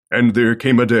And there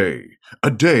came a day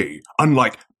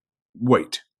unlike...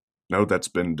 Wait, no, that's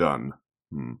been done.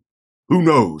 Who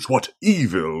knows what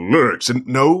evil lurks in...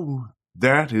 No,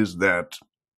 that is that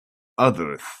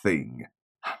other thing.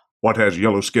 What has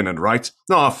yellow skin and rights?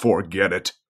 Forget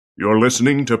it. You're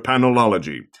listening to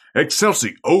Panelology.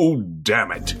 Excelsi, oh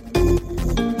damn it.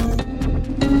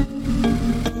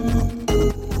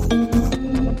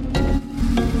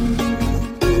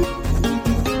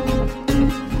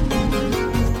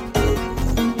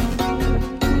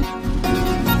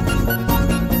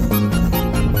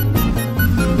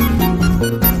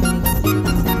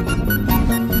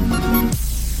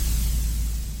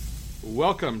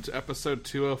 Welcome to episode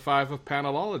 205 of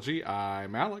Panelology.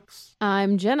 I'm Alex.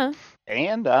 I'm Jenna.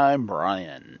 And I'm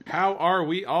Brian. How are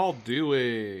we all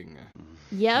doing?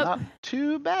 Yep. Not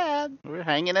too bad. We're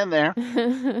hanging in there.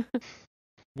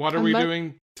 What are we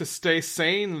doing to stay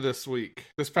sane this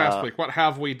past week? What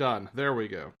have we done? There we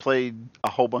go. Played a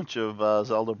whole bunch of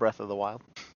Zelda Breath of the Wild.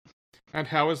 And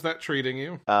how is that treating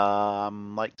you?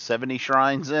 Like 70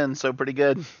 shrines in, so pretty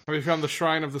good. Have you found the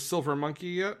Shrine of the Silver Monkey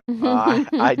yet?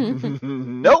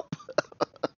 Nope.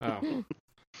 Oh.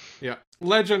 Yeah.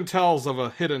 Legend tells of a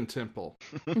hidden temple.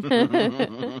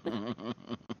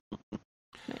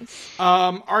 Nice.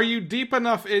 Are you deep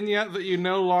enough in yet that you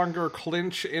no longer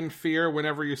clinch in fear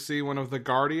whenever you see one of the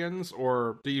Guardians,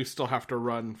 or do you still have to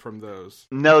run from those?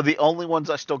 No, the only ones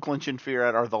I still clinch in fear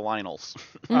at are the Lynels.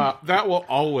 That will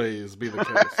always be the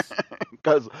case.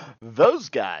 Because those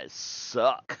guys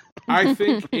suck. I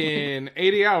think in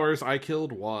 80 hours, I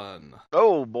killed one.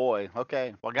 Oh boy,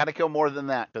 okay. Well, I gotta kill more than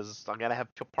that, because I gotta have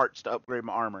parts to upgrade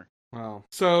my armor. Wow.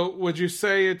 So, would you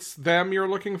say it's them you're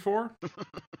looking for?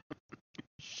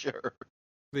 Sure.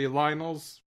 The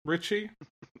Lionels, Richie?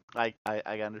 I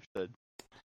understood.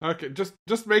 Okay,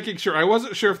 just making sure. I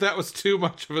wasn't sure if that was too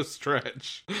much of a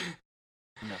stretch.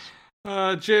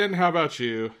 Yes. Jen, how about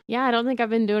you? Yeah, I don't think I've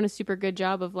been doing a super good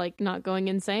job of, not going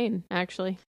insane,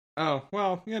 actually. Oh,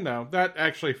 well, that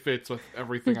actually fits with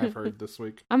everything I've heard this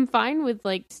week. I'm fine with,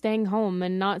 staying home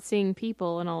and not seeing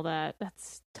people and all that.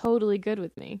 That's totally good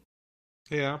with me.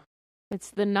 Yeah.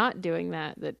 It's the not doing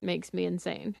that makes me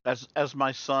insane. As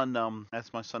my son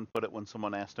put it when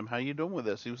someone asked him, "How you doing with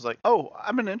this?" He was like, "Oh,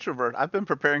 I'm an introvert. I've been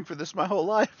preparing for this my whole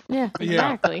life." Yeah,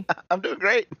 exactly. I'm doing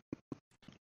great.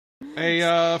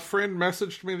 A friend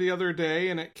messaged me the other day,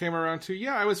 and it came around to,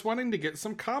 I was wanting to get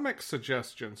some comic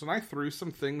suggestions, and I threw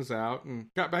some things out and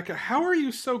got back at, how are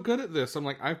you so good at this? I'm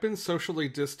like, I've been socially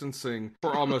distancing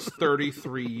for almost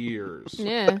 33 years.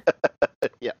 Yeah.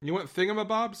 Yeah. You want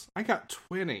thingamabobs? I got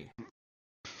 20.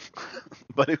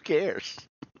 But who cares?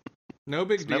 No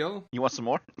big deal. You want some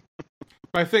more?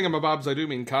 By thingamabobs, I do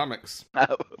mean comics.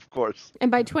 Of course.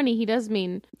 And by 20, he does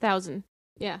mean 1,000.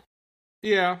 Yeah.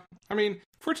 Yeah. I mean,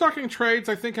 if we're talking trades,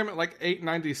 I think I'm at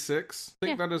 896. I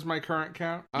think that is my current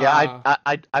count. Yeah,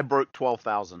 I broke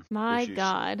 12,000. My issues.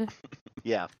 God.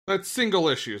 Yeah. That's single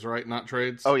issues, right? Not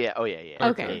trades? Oh, yeah.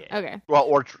 Okay. Well,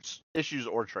 or issues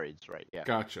or trades, right? Yeah.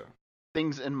 Gotcha.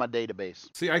 Things in my database.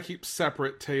 See, I keep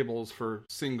separate tables for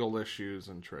single issues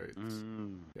and trades.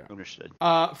 Yeah. Understood.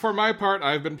 For my part,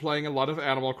 I've been playing a lot of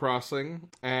Animal Crossing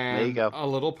and there you go. a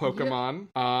little Pokemon,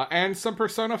 and some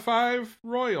Persona 5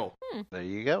 Royal. There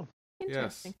you go.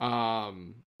 Yes.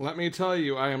 Let me tell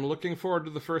you, I am looking forward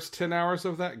to the first 10 hours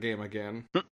of that game again.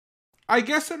 I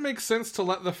guess it makes sense to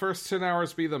let the first 10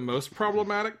 hours be the most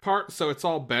problematic part, so it's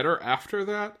all better after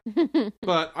that.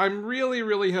 But I'm really,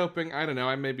 really hoping, I don't know,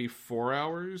 I'm maybe 4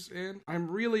 hours in. I'm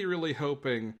really, really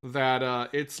hoping that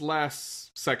it's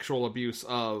less sexual abuse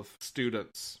of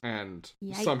students and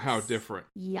somehow different.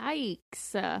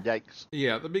 Yikes. Yikes.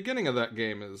 Yeah, the beginning of that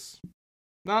game is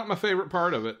not my favorite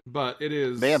part of it, but it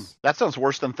is... Man, that sounds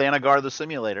worse than Thanagar the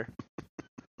Simulator.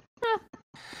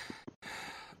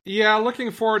 Yeah,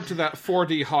 looking forward to that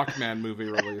 4D Hawkman movie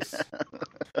release.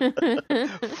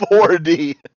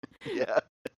 4D. Yeah.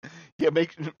 Yeah,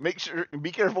 make sure,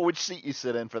 be careful which seat you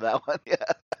sit in for that one. Yeah.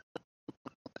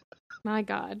 My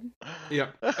God.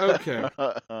 Yep. Okay.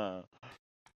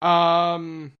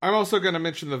 I'm also going to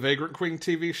mention the Vagrant Queen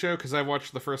TV show, because I've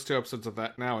watched the first 2 episodes of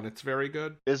that now, and it's very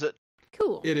good. Is it?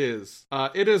 Cool. It is.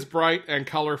 It is bright and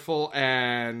colorful,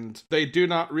 and they do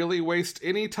not really waste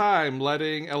any time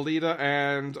letting Alita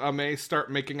and Ame start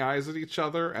making eyes at each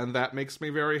other, and that makes me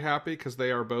very happy, because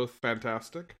they are both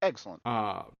fantastic. Excellent.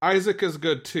 Isaac is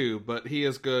good too, but he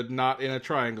is good not in a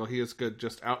triangle. He is good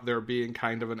just out there being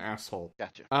kind of an asshole.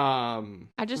 Gotcha.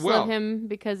 I just love him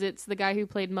because it's the guy who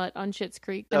played Mutt on Schitt's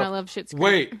Creek, and I love Schitt's Creek.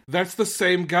 Wait, that's the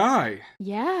same guy.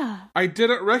 Yeah. I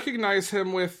didn't recognize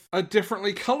him with a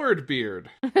differently colored beard.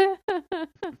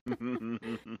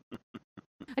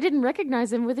 I didn't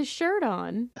recognize him with his shirt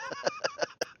on.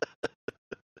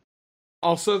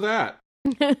 Also that.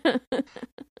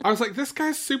 I was like, this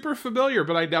guy's super familiar,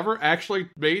 but I never actually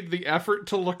made the effort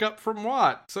to look up from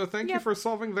what. So thank you Yep. for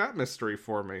solving that mystery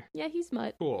for me. Yeah, he's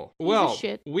Mutt. Cool. He's a Well,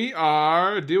 shit. we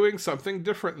are doing something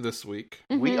different this week.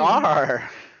 We Mhm. are.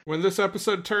 When this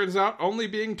episode turns out only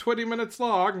being 20 minutes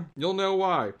long, you'll know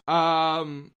why.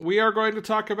 We are going to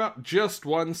talk about just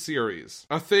one series.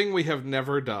 A thing we have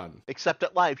never done. Except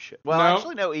at live show. Well, No.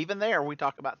 actually, no. Even there, we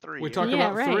talk about 3. We talk Yeah,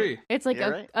 about right. 3. It's like Yeah,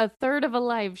 right. a third of a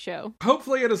live show.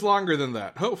 Hopefully it is longer than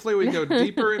that. Hopefully we go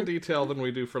deeper in detail than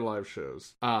we do for live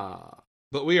shows.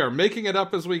 But we are making it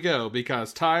up as we go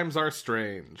because times are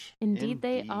strange. Indeed,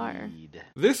 they are. Indeed.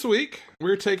 This week,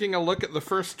 we're taking a look at the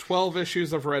first 12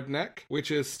 issues of Redneck, which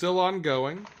is still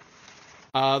ongoing.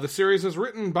 The series is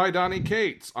written by Donny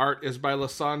Cates. Art is by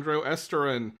Lissandro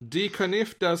Esteran. D.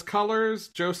 Conniff does colors.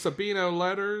 Joe Sabino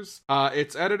letters.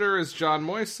 Its editor is John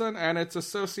Moyson, and its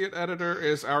associate editor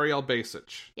is Ariel Basic.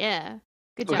 Yeah.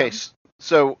 Good job. Okay,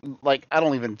 so like I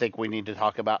don't even think we need to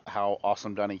talk about how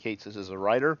awesome Donny Cates is as a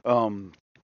writer.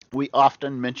 We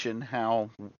often mention how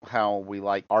we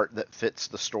like art that fits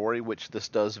the story, which this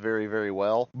does very, very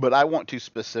well. But I want to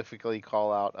specifically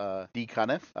call out D.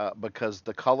 Conniff because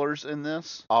the colors in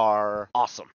this are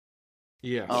awesome.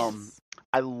 Yes. Yes.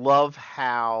 I love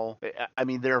how, I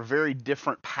mean, there are very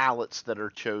different palettes that are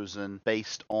chosen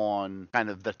based on kind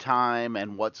of the time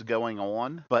and what's going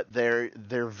on, but they're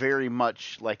very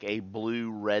much like a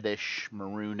blue, reddish,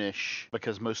 maroonish,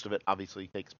 because most of it obviously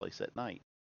takes place at night.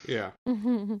 Yeah.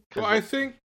 'Cause Well,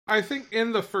 I think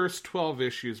in the first 12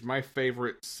 issues, my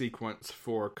favorite sequence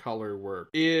for color work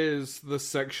is the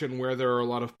section where there are a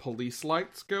lot of police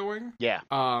lights going. Yeah.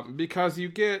 Because you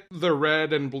get the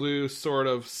red and blue sort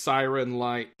of siren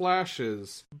light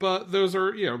flashes, but those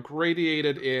are,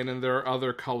 gradiated in, and there are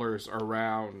other colors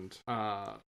around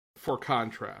for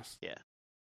contrast. Yeah.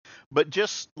 But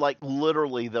just like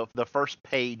literally the first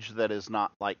page that is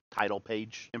not like title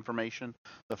page information,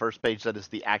 the first page that is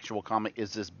the actual comic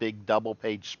is this big double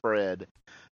page spread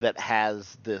that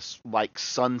has this like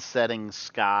sunsetting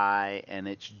sky, and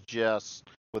it's just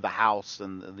with a house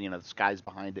and the sky's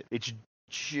behind it. It's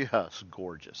just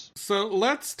gorgeous. So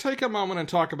let's take a moment and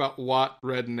talk about what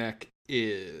Redneck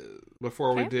is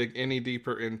before we Okay. dig any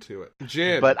deeper into it.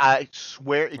 Jen. But I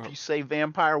swear if you say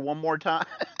vampire one more time,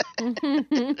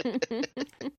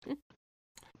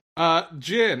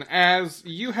 Jin, as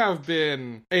you have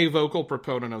been a vocal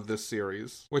proponent of this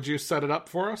series, would you set it up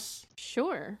for us?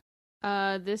 Sure.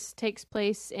 This takes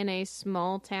place in a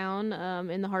small town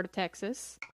in the heart of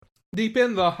Texas. Deep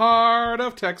in the heart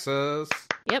of Texas.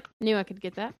 Yep, knew I could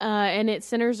get that. And it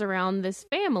centers around this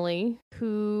family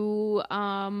who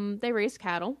they raise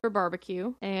cattle for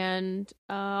barbecue and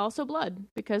also blood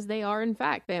because they are in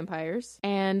fact vampires.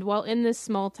 And while in this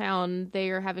small town, they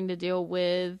are having to deal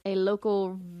with a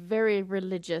local, very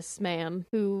religious man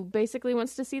who basically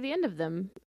wants to see the end of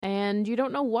them. And you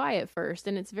don't know why at first,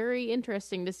 and it's very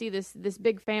interesting to see this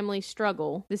big family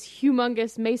struggle, this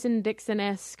humongous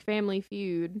Mason-Dixon-esque family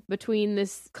feud between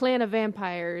this clan of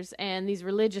vampires and these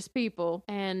religious people.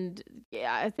 And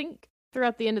yeah, I think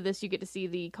throughout the end of this, you get to see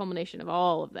the culmination of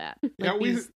all of that. Yeah,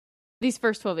 these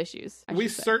first 12 issues. We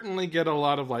certainly get a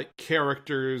lot of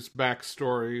characters,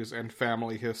 backstories, and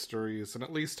family histories, and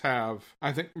at least have,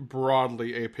 I think,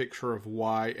 broadly a picture of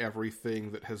why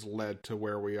everything that has led to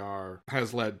where we are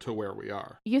has led to where we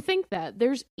are. You think that.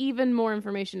 There's even more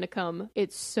information to come.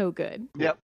 It's so good.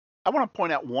 Yep. I want to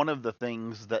point out one of the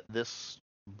things that this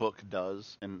book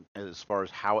does, and as far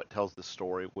as how it tells the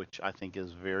story, which I think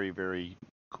is very, very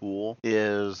cool,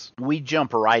 is we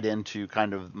jump right into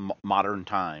kind of modern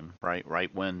time,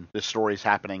 right when the story's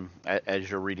happening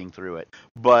as you're reading through it.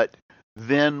 But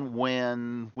then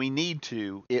when we need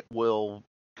to, it will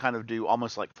kind of do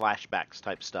almost like flashbacks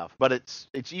type stuff, but it's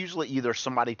usually either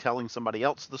somebody telling somebody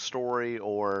else the story,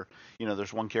 or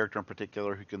there's one character in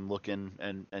particular who can look in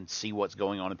and see what's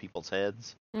going on in people's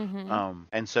heads. Mm-hmm.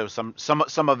 And so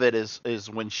some of it is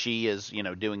when she is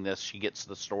doing this, she gets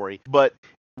the story. But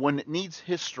when it needs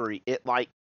history, it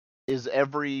is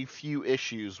every few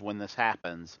issues when this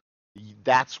happens,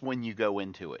 that's when you go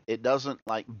into it. It doesn't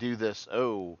do this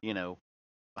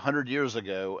 100 years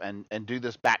ago and do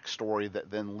this backstory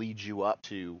that then leads you up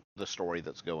to the story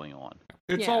that's going on.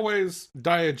 It's always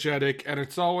diegetic, and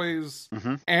it's always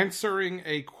Mm-hmm. answering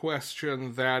a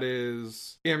question that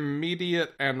is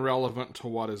immediate and relevant to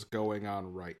what is going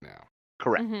on right now.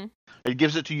 Correct. Mm-hmm. It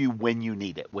gives it to you when you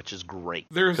need it, which is great.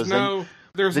 There's 'Cause no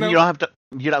then you don't have to.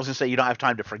 I was gonna say you don't have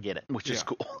time to forget it, which is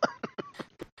cool.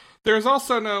 There's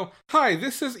also no, hi,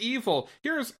 this is evil.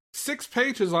 Here's 6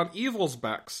 pages on Evil's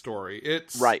backstory.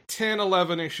 It's Right. 10,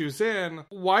 11 issues in.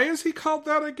 Why is he called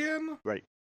that again? Right.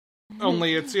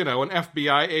 Only it's, an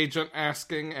FBI agent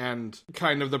asking, and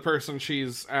kind of the person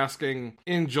she's asking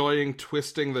enjoying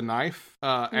twisting the knife,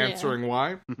 answering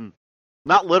why.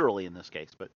 Not literally in this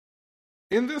case, but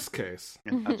In this case.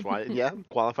 that's why. Yeah,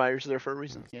 qualifiers there for a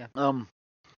reason. Yeah.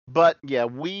 But yeah,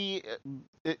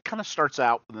 it kind of starts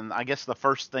out, and I guess the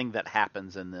first thing that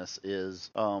happens in this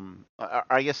is,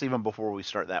 I guess even before we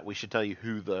start that, we should tell you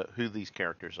who these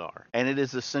characters are, and it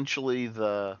is essentially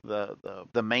the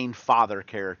main father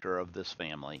character of this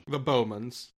family. The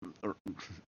Bowmans.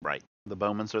 Right, the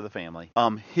Bowmans are the family.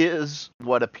 His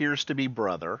what appears to be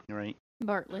brother, right,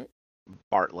 Bartlett.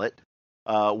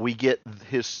 We get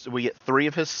 3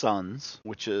 of his sons,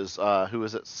 which is who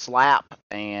is it? Slap,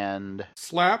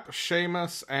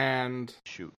 Seamus, and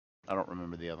shoot, I don't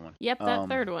remember the other one. Yep, that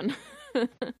third one.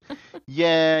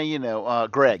 Yeah,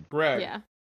 Greg. Greg. Yeah.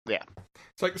 Yeah.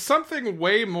 It's like something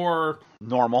way more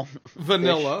Normal.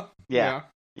 vanilla. Yeah.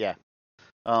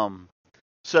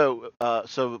 So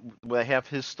they have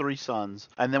his 3 sons,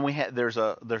 and then there's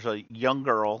a young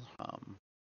girl,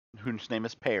 whose name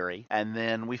is Perry, and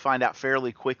then we find out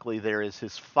fairly quickly there is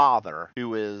his father,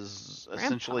 who is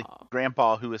essentially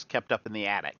Grandpa, who is kept up in the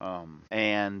attic.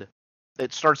 And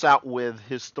it starts out with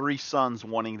his 3 sons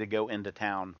wanting to go into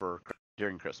town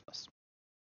during Christmas.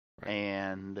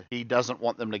 And he doesn't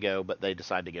want them to go, but they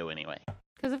decide to go anyway.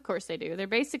 Because of course they do. They're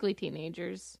basically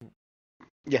teenagers.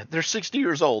 Yeah, they're 60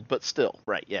 years old, but still,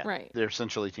 right, yeah. Right. They're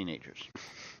essentially teenagers.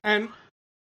 And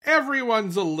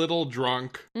everyone's a little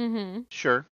drunk. Mm-hmm.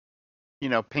 Sure.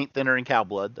 Paint thinner and cow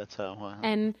blood, that's how...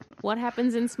 And what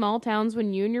happens in small towns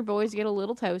when you and your boys get a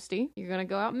little toasty? You're going to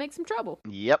go out and make some trouble.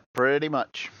 Yep, pretty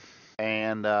much.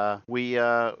 And we,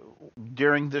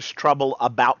 during this trouble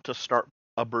about to start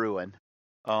a brewing,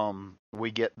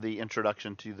 we get the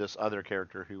introduction to this other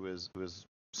character who is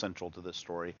central to this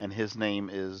story, and his name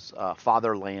is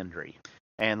Father Landry.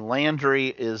 And Landry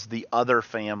is the other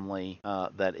family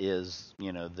that is,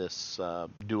 this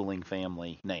dueling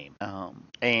family name.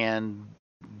 And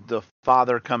the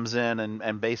father comes in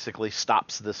and basically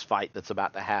stops this fight that's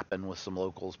about to happen with some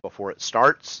locals before it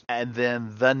starts. And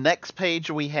then the next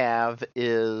page we have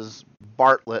is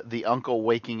Bartlett, the uncle,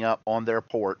 waking up on their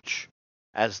porch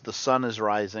as the sun is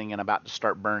rising and about to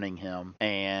start burning him.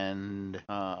 And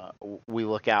we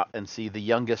look out and see the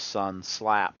youngest son,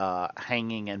 Slap,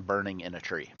 hanging and burning in a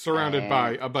tree. Surrounded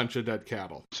by a bunch of dead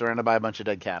cattle.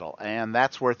 And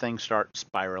that's where things start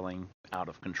spiraling out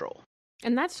of control.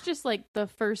 And that's just like the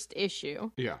first issue.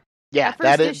 Yeah. Yeah,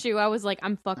 that first issue, I was like,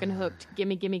 I'm fucking hooked.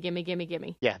 Gimme.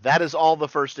 Yeah, that is all the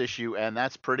first issue, and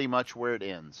that's pretty much where it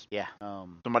ends. Yeah.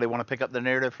 Somebody want to pick up the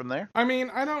narrative from there? I mean,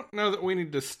 I don't know that we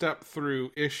need to step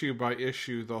through issue by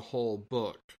issue the whole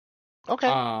book. Okay.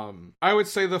 I would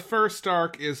say the first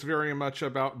arc is very much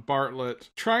about Bartlett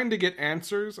trying to get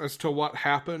answers as to what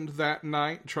happened that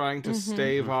night, trying to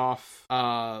stave off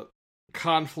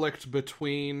conflict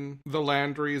between the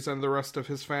Landrys and the rest of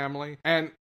his family.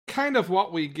 And kind of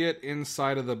what we get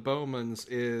inside of the Bowmans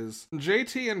is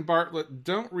JT and Bartlett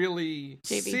don't really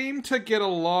seem to get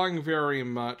along very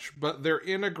much, but they're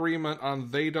in agreement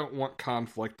on they don't want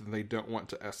conflict and they don't want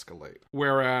to escalate.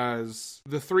 Whereas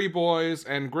the 3 boys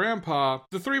and Grandpa,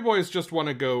 the 3 boys just want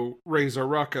to go raise a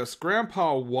ruckus.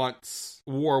 Grandpa wants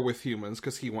war with humans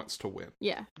because he wants to win.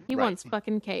 Yeah, he wants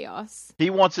fucking chaos. He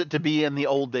wants it to be in the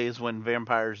old days when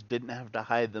vampires didn't have to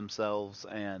hide themselves,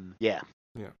 and yeah,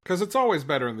 because it's always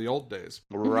better in the old days.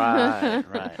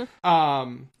 Right.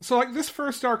 So like this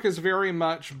first arc is very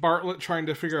much Bartlett trying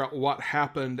to figure out what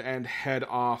happened and head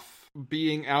off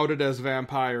being outed as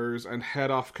vampires and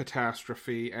head off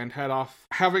catastrophe and head off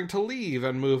having to leave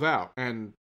and move out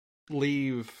and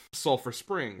leave Sulphur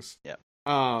Springs. Yep.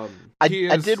 I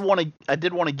did want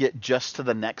to get just to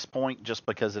the next point just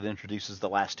because it introduces the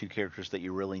last 2 characters that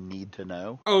you really need to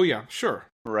know. Oh yeah, sure.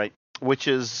 Right. Which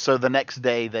is, so the next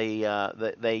day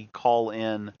they call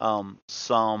in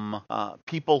some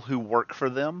people who work for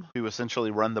them, who essentially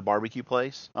run the barbecue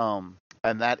place. And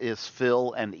that is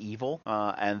Phil and Evil.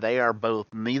 And they are both,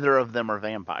 neither of them are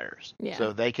vampires. Yeah.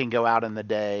 So they can go out in the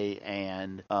day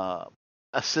and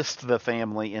assist the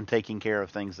family in taking care of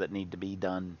things that need to be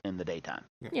done in the daytime.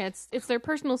 Yeah, it's their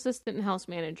personal assistant and house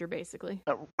manager, basically.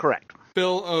 Correct.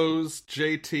 Phil owes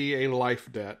JT a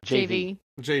life debt. JD.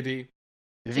 JV.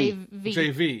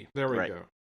 There we go.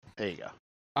 There you go.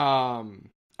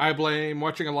 I blame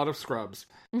watching a lot of Scrubs.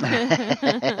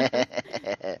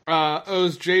 Owes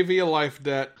owes JV a life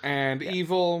debt, and Yeah.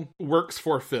 Evil works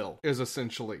for Phil, is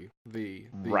essentially the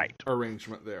Right.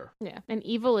 arrangement there. Yeah. And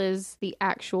Evil is the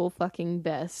actual fucking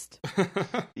best.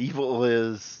 Evil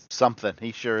is something.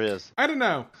 He sure is. I don't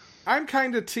know. I'm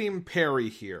kind of Team Perry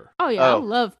here. Oh, yeah. I Oh.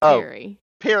 love Oh. Perry.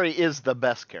 Perry is the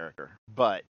best character,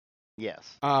 but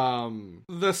yes.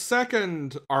 The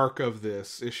second arc of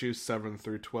this, issues 7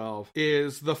 through 12,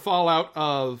 is the fallout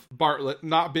of Bartlett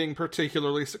not being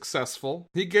particularly successful.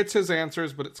 He gets his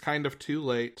answers, but it's kind of too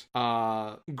late.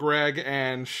 Greg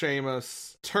and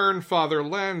Seamus turn Father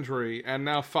Landry, and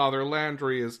now Father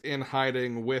Landry is in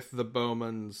hiding with the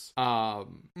Bowmans,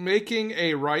 making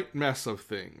a right mess of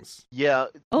things. Yeah.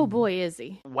 Oh, boy, is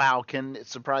he. Wow, can it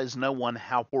surprise no one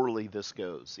how poorly this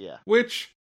goes? Yeah.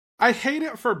 Which, I hate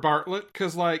it for Bartlett,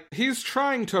 because, like, he's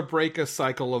trying to break a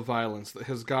cycle of violence that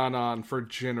has gone on for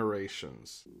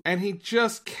generations. And he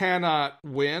just cannot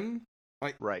win.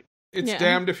 Right. It's Yeah.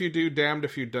 damned if you do, damned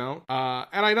if you don't.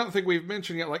 And I don't think we've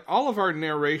mentioned yet, like, all of our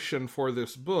narration for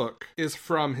this book is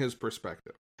from his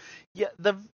perspective. Yeah,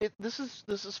 this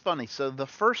is funny. So the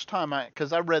first time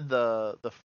because I read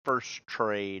the first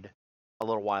trade a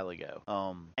little while ago,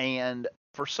 and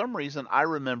for some reason I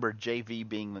remember JV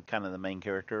being the kind of the main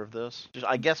character of this. Just,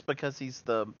 I guess because he's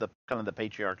the kind of the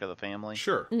patriarch of the family.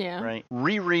 Sure. Yeah. Right.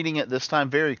 Rereading it this time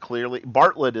very clearly,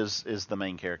 Bartlett is the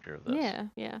main character of this.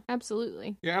 Yeah,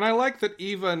 absolutely. Yeah, and I like that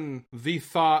even the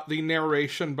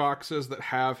narration boxes that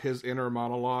have his inner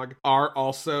monologue are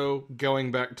also,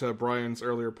 going back to Brian's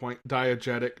earlier point,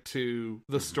 diegetic to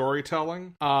the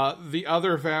storytelling. The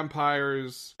other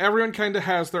vampires, everyone kind of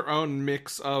has their own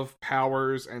mix of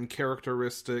powers and characteristics.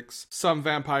 Some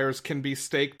vampires can be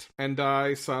staked and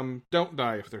die, some don't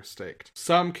die if they're staked.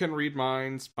 Some can read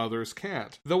minds, others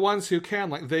can't. The ones who can,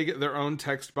 like, they get their own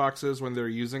text boxes when they're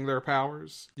using their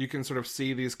powers. You can sort of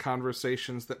see these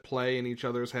conversations that play in each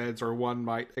other's heads, or one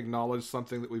might acknowledge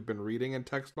something that we've been reading in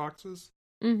text boxes.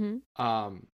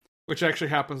 Mm-hmm. Which actually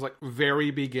happens, like,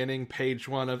 very beginning, page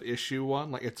 1 of issue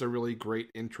 1. Like, it's a really great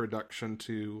introduction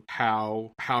to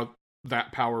how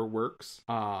that power works.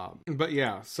 But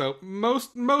yeah, so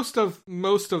most of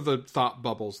the thought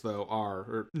bubbles, though,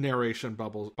 or narration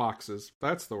boxes,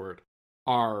 that's the word,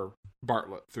 are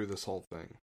Bartlett through this whole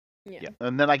thing. Yeah.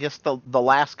 And then I guess the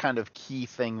last kind of key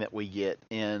thing that we get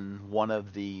in one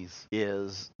of these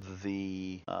is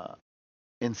the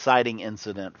inciting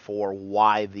incident for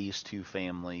why these two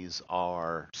families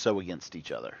are so against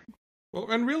each other. Well,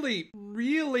 and really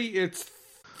it's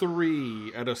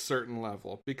 3 at a certain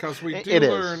level, because we do It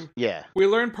learn. is. Yeah. We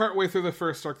learn partway through the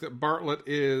first arc that Bartlett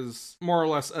is more or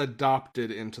less adopted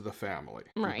into the family.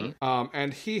 Right.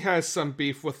 And he has some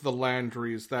beef with the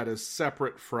Landrys that is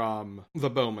separate from the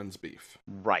Bowman's beef.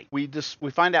 Right. We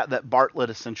find out that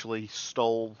Bartlett essentially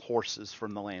stole horses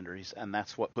from the Landrys, and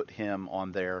that's what put him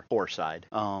on their poor side.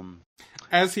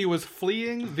 As he was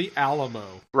fleeing the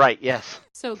Alamo. Right. Yes.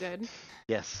 So good.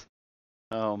 Yes.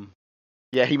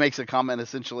 Yeah, he makes a comment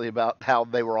essentially about how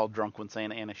they were all drunk when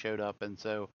Santa Anna showed up, and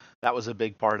so that was a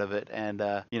big part of it. And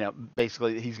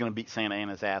basically, he's going to beat Santa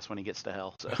Anna's ass when he gets to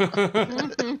hell.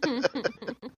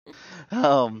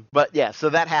 So, but yeah, so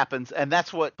that happens, and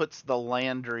that's what puts the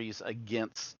Landrys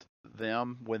against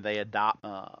them when they adopt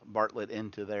Bartlett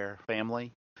into their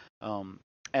family.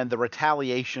 And the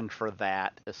retaliation for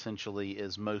that essentially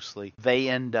is mostly they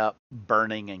end up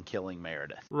burning and killing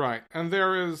Meredith. Right. And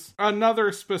there is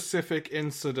another specific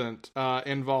incident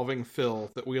involving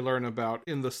Phil that we learn about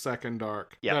in the second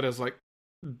arc. Yep. That is, like,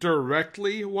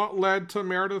 directly what led to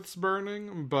Meredith's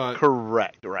burning, but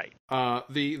Correct, right.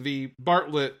 the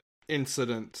Bartlett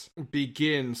incident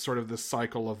begins sort of this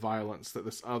cycle of violence that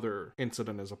this other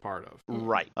incident is a part of.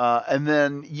 Right. And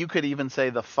then you could even say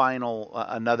the final,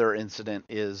 another incident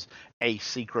is a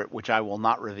secret, which I will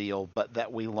not reveal, but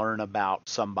that we learn about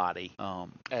somebody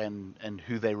and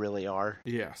who they really are.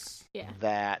 Yes. Yeah.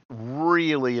 That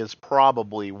really is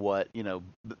probably what,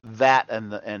 that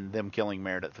and them killing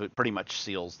Meredith pretty much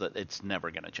seals that it's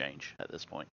never going to change at this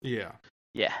point. Yeah.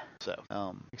 Yeah. So,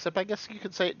 except I guess you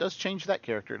could say it does change that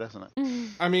character, doesn't it?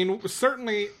 I mean,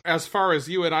 certainly as far as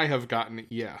you and I have gotten,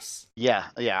 yes. Yeah.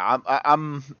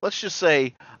 I'm let's just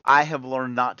say I have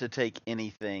learned not to take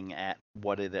anything at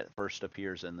what it at first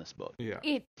appears in this book. Yeah.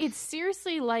 It's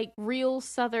seriously like real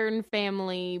Southern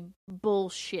family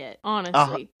bullshit,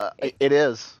 honestly. It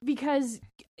is. Because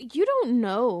you don't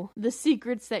know the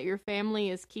secrets that your family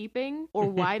is keeping or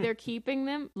why they're keeping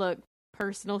them. Look,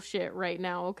 personal shit right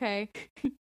now, okay?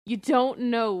 You don't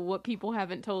know what people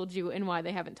haven't told you and why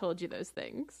they haven't told you those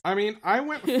things. I mean, I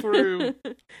went through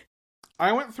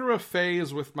a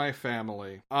phase with my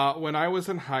family when I was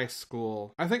in high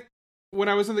school. I think when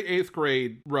I was in the 8th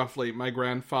grade, roughly, my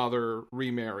grandfather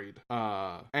remarried.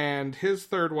 And his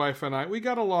third wife and we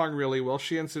got along really well.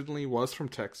 She incidentally was from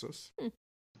Texas.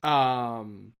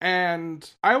 And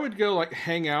I would go like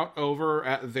hang out over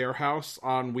at their house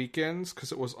on weekends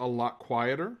because it was a lot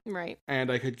quieter. Right.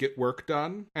 And I could get work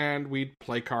done, and we'd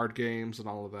play card games and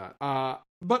all of that.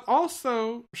 But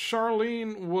also,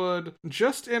 Charlene would,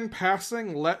 just in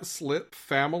passing, let slip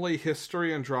family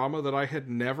history and drama that I had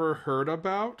never heard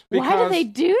about. Why do they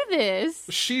do this?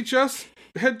 She just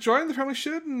had joined the family.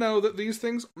 She didn't know that these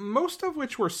things, most of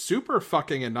which were super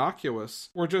fucking innocuous,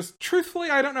 were just, truthfully,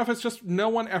 I don't know if it's just no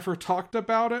one ever talked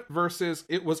about it versus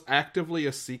it was actively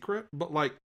a secret, but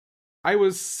like, I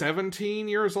was 17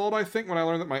 years old, I think, when I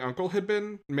learned that my uncle had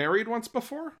been married once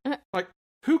before. Like,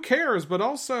 who cares? But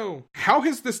also, how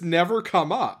has this never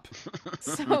come up?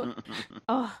 So,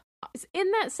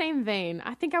 in that same vein,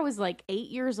 I think I was like 8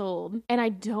 years old, and I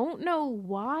don't know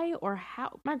why or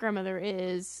how. My grandmother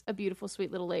is a beautiful,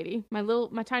 sweet little lady. My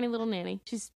tiny little nanny.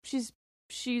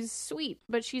 She's sweet,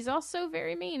 but she's also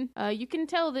very mean. You can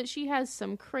tell that she has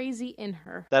some crazy in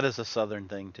her. That is a Southern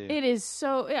thing too. It is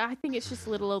so. I think it's just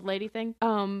a little old lady thing.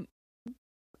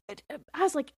 I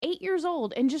was like 8 years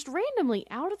old, and just randomly,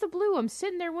 out of the blue, I'm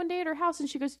sitting there one day at her house, and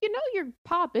she goes, "You know, your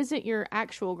pop isn't your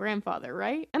actual grandfather,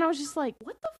 right?" And I was just like,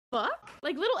 "What the fuck?"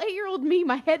 Like, little 8-year-old me,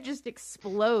 my head just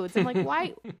explodes. I'm like,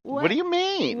 "Why? What do you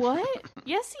mean? What?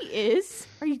 Yes, he is.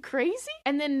 Are you crazy?"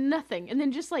 And then nothing, and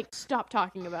then just like stop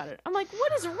talking about it. I'm like,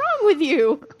 "What is wrong with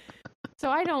you?" So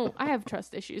I have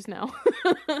trust issues now,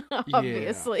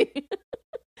 obviously.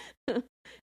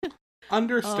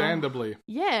 Understandably.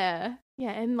 Yeah,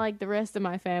 and like the rest of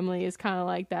my family is kind of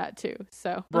like that too.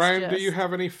 So, Brian, do you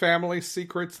have any family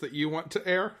secrets that you want to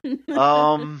air?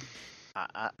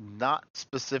 Not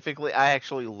specifically. I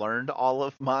actually learned all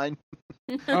of mine.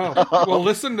 Oh, well,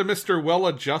 listen to Mr.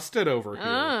 Well-Adjusted over here.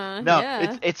 No,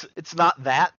 yeah. it's not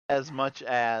that as much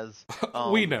as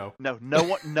we know. No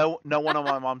one on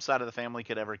my mom's side of the family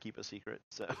could ever keep a secret.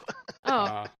 So.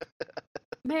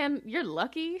 Man, you're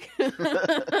lucky.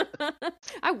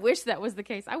 I wish that was the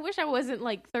case. I wish I wasn't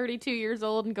like 32 years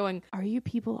old and going, "Are you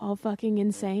people all fucking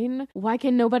insane? Why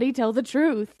can nobody tell the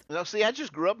truth?" No, see, I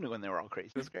just grew up knowing they were all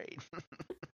crazy. It was great.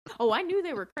 Oh, I knew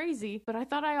they were crazy, but I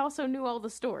thought I also knew all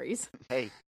the stories. Hey,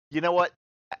 you know what?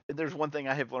 There's one thing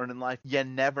I have learned in life. You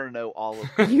never know all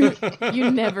of crazy.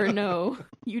 You never know.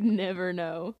 You never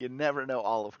know. You never know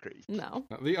all of crazy. No.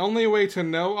 The only way to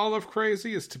know all of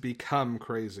crazy is to become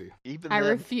crazy. Even I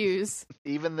then, refuse.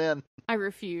 Even then. I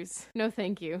refuse. No,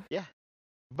 thank you. Yeah.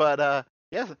 But,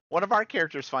 yeah, one of our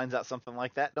characters finds out something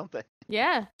like that, don't they?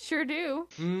 Yeah, sure do.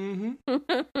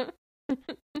 Mm-hmm.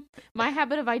 My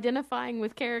habit of identifying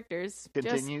with characters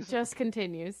continues. Just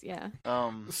continues, yeah.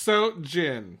 So,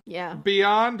 Jin. Yeah.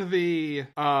 Beyond the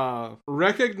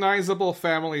recognizable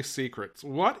family secrets,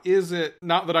 what is it?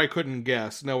 Not that I couldn't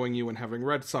guess, knowing you and having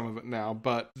read some of it now,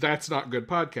 but that's not good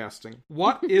podcasting.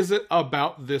 What is it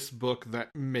about this book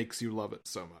that makes you love it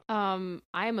so much?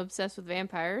 I am obsessed with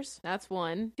vampires. That's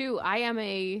one. 2, I am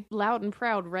a loud and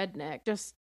proud redneck.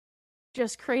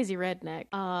 Just crazy redneck.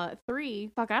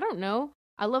 3, fuck, I don't know.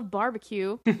 I love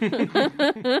barbecue.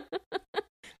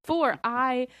 4,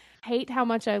 I hate how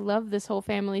much I love this whole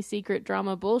family secret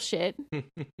drama bullshit.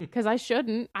 Because I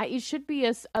shouldn't. It should be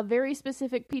a very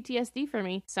specific PTSD for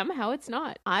me. Somehow it's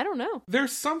not. I don't know.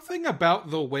 There's something about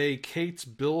the way Cates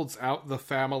builds out the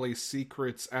family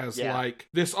secrets as like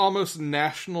this almost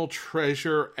National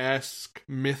Treasure-esque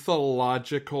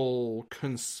mythological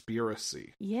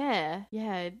conspiracy. Yeah.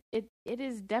 It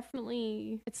is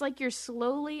definitely, it's like you're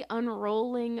slowly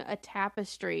unrolling a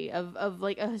tapestry of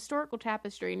like a historical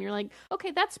tapestry, and you're like,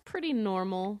 okay, that's pretty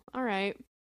normal. All right.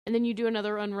 And then you do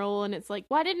another unroll, and it's like,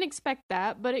 well, I didn't expect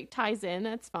that, but it ties in.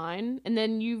 That's fine. And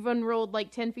then you've unrolled like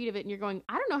 10 feet of it, and you're going,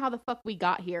 I don't know how the fuck we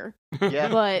got here. Yeah.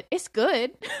 But it's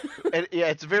good.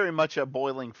 It's very much a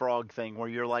boiling frog thing where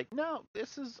you're like, no,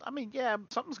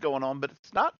 something's going on, but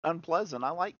it's not unpleasant.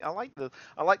 I like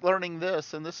learning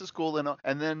this, and this is cool.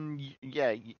 And then,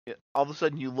 all of a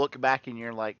sudden you look back and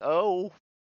you're like, oh,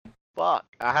 fuck,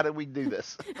 how did we do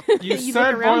this? You said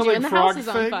said boiling and the frog house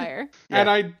is thing, on fire. and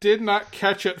I did not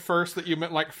catch at first that you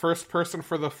meant like first person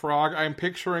for the frog. I'm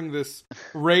picturing this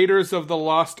Raiders of the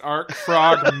Lost Ark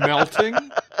frog melting.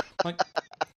 Like,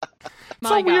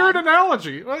 it's a weird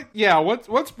analogy. Like, yeah,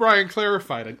 what's Brian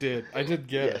clarified? I did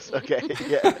get it. Yes, okay,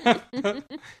 yeah.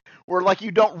 Where like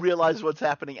you don't realize what's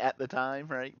happening at the time,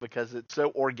 right? Because it's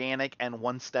so organic and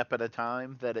one step at a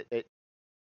time that it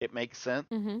It makes sense.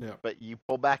 Mm-hmm. Yeah. But you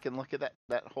pull back and look at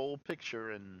that whole picture,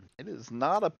 and it is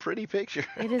not a pretty picture.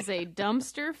 It is a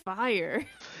dumpster fire.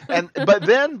 But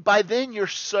then by then you're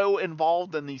so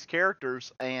involved in these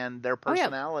characters and their Oh, yeah.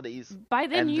 personalities. By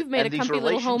then, And- you've made a and these comfy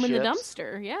little home in the relationships.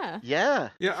 dumpster. Yeah. Yeah.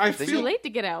 Yeah, I It's too feel late to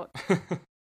get out.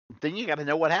 Then you got to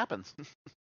know what happens.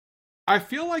 I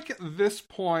feel like at this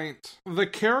point, the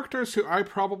characters who I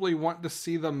probably want to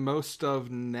see the most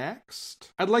of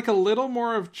next, I'd like a little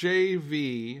more of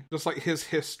JV, just like his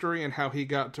history and how he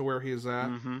got to where he's at.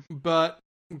 Mm-hmm. But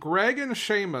Greg and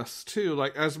Seamus, too,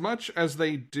 like, as much as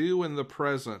they do in the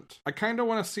present, I kind of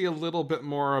want to see a little bit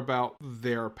more about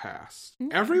their past.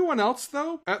 Okay. Everyone else,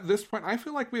 though, at this point, I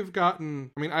feel like we've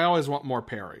gotten... I mean, I always want more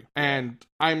Perry. And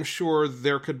I'm sure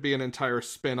there could be an entire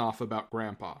spin-off about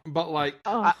Grandpa. But, like...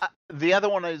 Oh, The other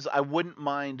one is I wouldn't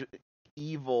mind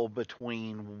evil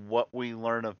between what we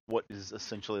learn of what is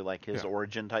essentially like his Yeah.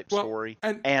 origin type Well, story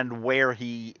and and where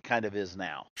he kind of is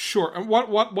now. sure, and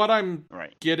what I'm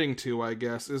Right. getting to, I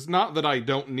guess, is not that I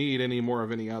don't need any more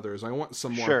of any others. I want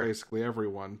some more Sure. of basically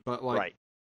everyone. But, like... Right.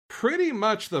 Pretty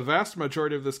much the vast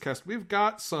majority of this cast, we've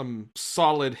got some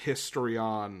solid history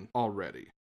on already.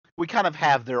 We kind of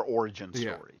have their origin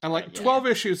Yeah. stories. And like right? Yeah. 12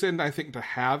 issues in, I think to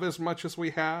have as much as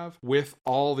we have, with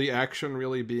all the action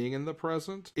really being in the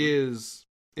present, is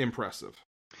impressive.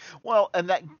 Well, and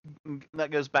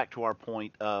that goes back to our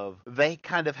point of they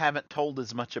kind of haven't told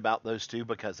as much about those two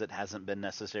because it hasn't been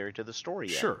necessary to the story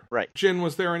yet. Sure. Right. Jen,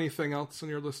 was there anything else in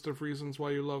your list of reasons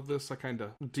why you love this? I kind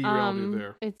of derailed you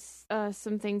there. It's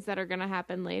some things that are gonna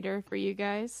happen later for you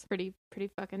guys. Pretty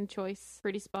fucking choice.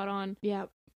 Pretty spot on. Yeah.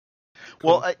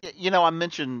 Cool. Well, I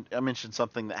mentioned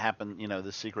something that happened.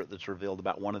 The secret that's revealed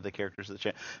about one of the characters of the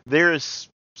channel. There is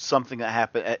something that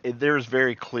happened. There's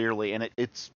very clearly, and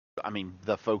it's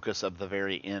the focus of the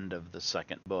very end of the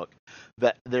second book,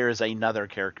 that there is another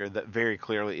character that very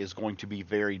clearly is going to be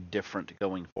very different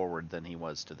going forward than he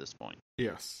was to this point.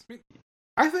 Yes.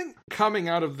 I think coming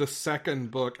out of the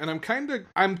second book, and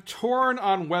I'm torn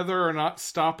on whether or not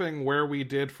stopping where we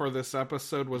did for this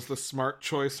episode was the smart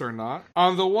choice or not.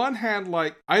 On the one hand,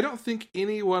 like, I don't think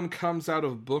anyone comes out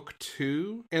of book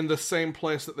 2 in the same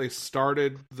place that they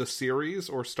started the series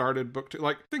or started book 2.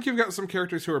 Like, I think you've got some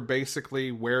characters who are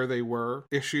basically where they were,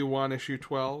 issue 1, issue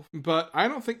 12, but I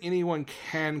don't think anyone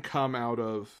can come out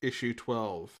of issue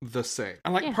 12 the same.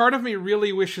 And like, Yeah. part of me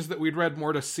really wishes that we'd read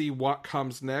more to see what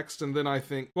comes next, and then I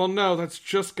think, well, no, that's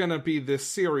just gonna be this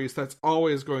series. That's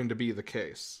always going to be the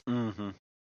case. Mm-hmm.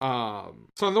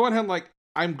 So on the one hand, like,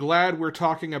 I'm glad we're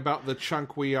talking about the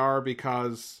chunk we are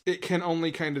because it can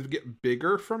only kind of get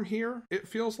bigger from here, it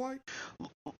feels like.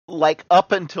 Like,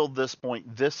 up until this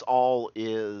point, this all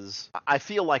is... I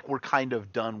feel like we're kind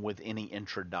of done with any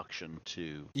introduction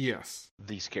to Yes.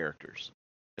 these characters,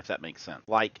 if that makes sense.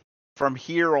 Like, from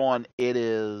here on, it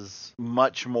is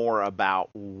much more about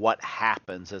what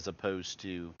happens as opposed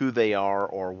to who they are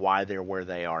or why they're where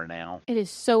they are now. It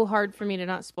is so hard for me to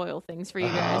not spoil things for you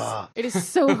guys. Ugh. It is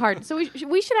so hard. So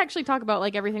we should actually talk about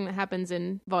like everything that happens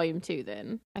in volume 2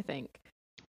 then, I think.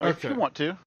 If Okay. you want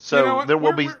to. So You know what? there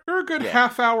will We're- be... We're a good yeah.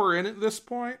 half hour in at this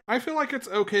point. I feel like it's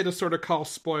okay to sort of call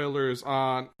spoilers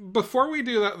on. Before we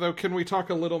do that, though, can we talk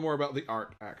a little more about the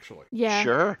art, actually? Yeah.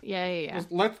 Sure. Yeah.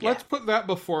 Let's put that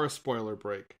before a spoiler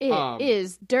break. It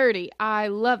is dirty. I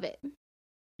love it.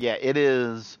 Yeah, it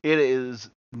is...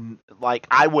 Like,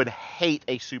 I would hate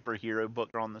a superhero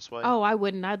book drawn this way. Oh, I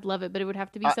wouldn't. I'd love it, but it would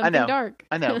have to be I something know. dark.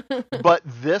 I know. But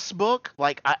this book,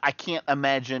 like, I can't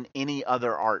imagine any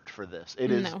other art for this.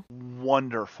 It is No.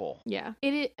 wonderful. Yeah.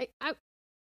 It is. I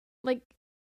like,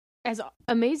 as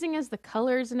amazing as the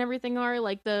colors and everything are,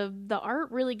 like the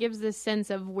art really gives this sense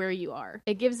of where you are.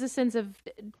 It gives a sense of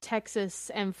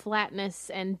Texas and flatness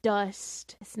and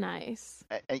dust. It's nice.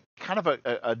 Kind of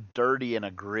a dirty and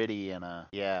a gritty and a...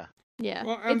 Yeah. Yeah.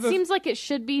 Well, and it seems like it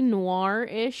should be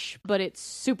noir-ish, but it's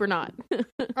super not.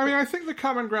 I mean, I think the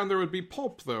common ground there would be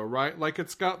pulp, though, right? Like,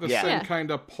 it's got the Yeah. same Yeah.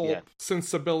 kind of pulp Yeah.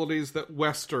 sensibilities that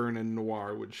Western and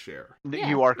noir would share. Yeah,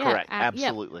 You are yeah, correct. yep.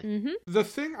 Absolutely. Mm-hmm. The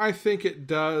thing I think it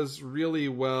does really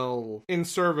well, in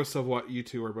service of what you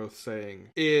two are both saying,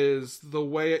 is the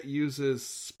way it uses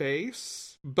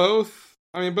space. Both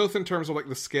in terms of like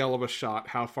the scale of a shot,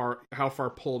 how far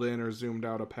pulled in or zoomed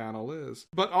out a panel is,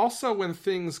 but also when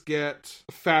things get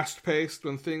fast-paced,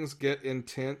 when things get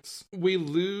intense, we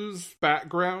lose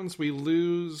backgrounds, we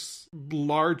lose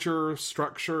larger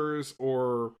structures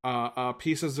or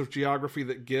pieces of geography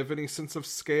that give any sense of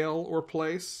scale or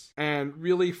place, and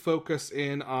really focus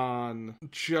in on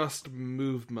just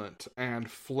movement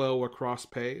and flow across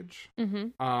page.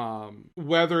 Mm-hmm.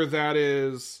 Whether that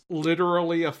is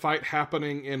literally a fight happening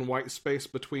happening in white space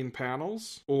between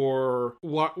panels, or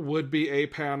what would be a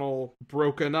panel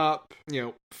broken up,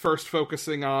 first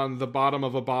focusing on the bottom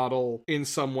of a bottle in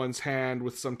someone's hand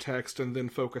with some text, and then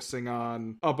focusing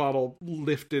on a bottle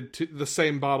lifted to the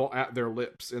same bottle at their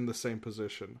lips in the same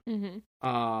position. Mm-hmm.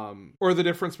 Or the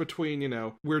difference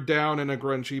between, we're down in a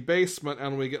grungy basement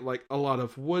and we get like a lot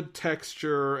of wood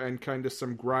texture and kind of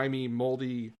some grimy,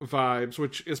 moldy vibes,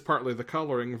 which is partly the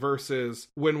coloring, versus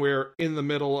when we're in the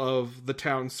middle of the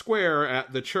town square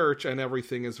at the church and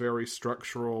everything is very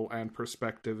structural and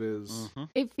perspective is... Mm-hmm.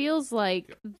 It feels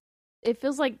like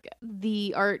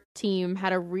the art team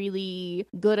had a really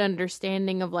good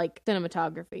understanding of like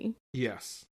cinematography.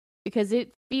 Yes. Because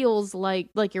it feels like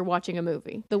you're watching a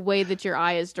movie. The way that your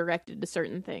eye is directed to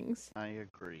certain things. I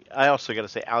agree. I also got to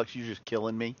say, Alex, you're just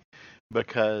killing me,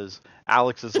 because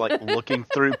Alex is like looking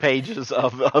through pages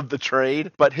of the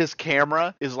trade, but his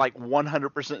camera is like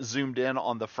 100% zoomed in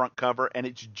on the front cover, and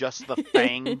it's just the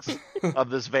fangs of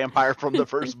this vampire from the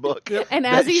first book. Yep. And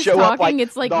as he's show up, talking,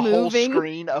 it's like the moving. whole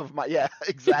screen of my... Yeah,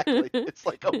 exactly. It's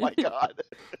like, oh my God.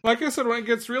 Like I said, when it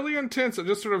gets really intense, it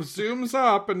just sort of zooms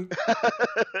up and...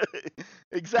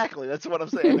 Exactly, that's what I'm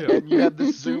saying. Yeah. And you have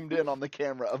this zoomed in on the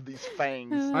camera of these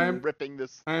fangs ripping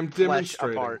this I am flesh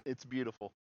demonstrating. apart. It's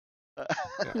beautiful.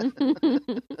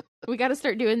 We got to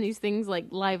start doing these things like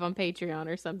live on Patreon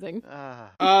or something.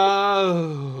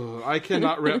 I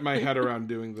cannot wrap my head around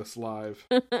doing this live.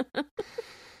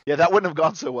 Yeah, that wouldn't have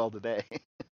gone so well today.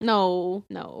 No.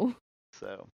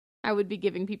 So, I would be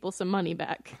giving people some money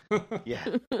back. yeah.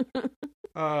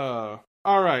 All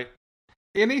right.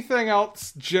 Anything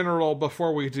else general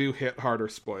before we do hit harder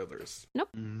spoilers?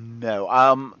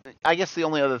 No. I guess the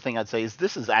only other thing I'd say is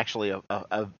this is actually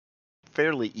a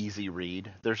fairly easy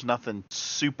read. There's nothing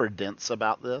super dense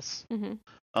about this.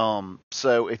 Mm-hmm.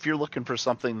 So if you're looking for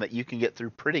something that you can get through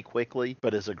pretty quickly,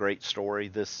 but is a great story,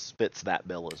 this fits that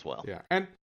bill as well. Yeah. And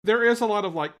there is a lot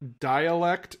of like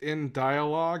dialect in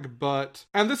dialogue,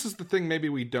 and this is the thing maybe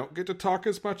we don't get to talk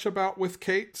as much about with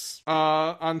Kate's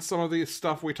on some of the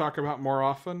stuff we talk about more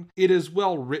often. It is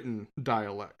well written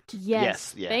dialect.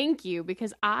 Yes, yeah. Thank you,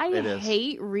 because I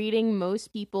hate reading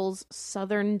most people's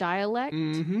southern dialect.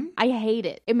 Mm-hmm. I hate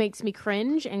it. It makes me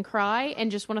cringe and cry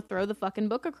and just want to throw the fucking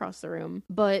book across the room.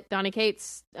 But Donny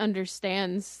Cates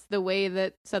understands the way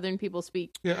that southern people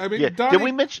speak. Yeah, I mean, Yeah. Donnie... Did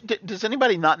we mention? Does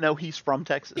anybody not know he's from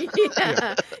Texas?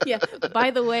 Yeah.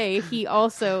 By the way, he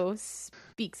also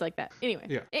speaks like that.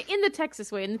 Anyway, in the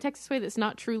Texas way that's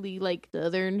not truly like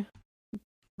southern.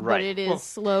 Right. But it is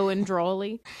slow and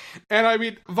drawly. And I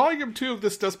mean, Volume 2 of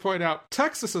this does point out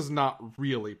Texas is not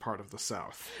really part of the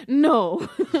South. No.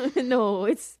 No,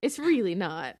 it's really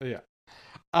not. Yeah.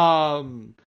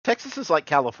 Texas is like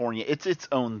California. It's its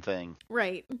own thing.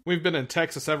 Right. We've been in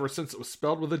Texas ever since it was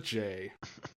spelled with a J.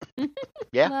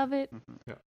 Yeah. Love it.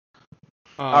 Yeah.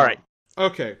 All right.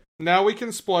 Okay. Now we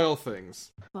can spoil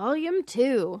things. Volume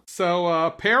 2. So,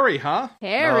 Perry, huh?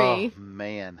 Harry. Oh,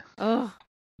 man. Ugh.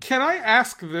 Can I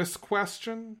ask this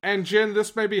question? And Jen,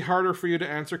 this may be harder for you to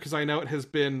answer because I know it has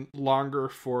been longer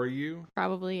for you.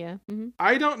 Probably, yeah. Mm-hmm.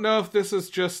 I don't know if this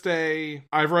is just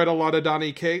I've read a lot of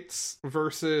Donny Cates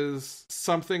versus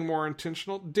something more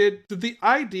intentional. Did the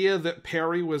idea that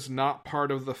Perry was not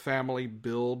part of the family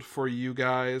build for you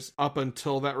guys up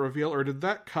until that reveal, or did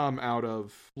that come out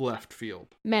of left field?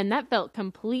 Man, that felt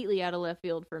completely out of left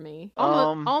field for me.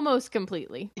 Almost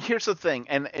completely. Here's the thing,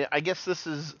 and I guess this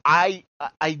is...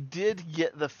 I did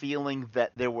get the feeling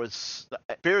that there was...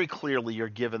 Very clearly, you're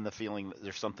given the feeling that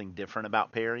there's something different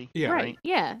about Perry. Yeah. Right.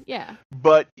 Yeah.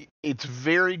 But it's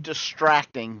very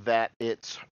distracting that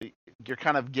you're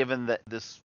kind of given that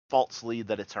this false lead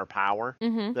that it's her power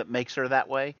that makes her that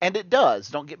way. And it does,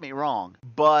 don't get me wrong.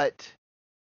 But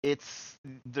it's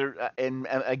there, and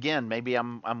again, maybe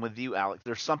I'm with you, Alex.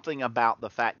 There's something about the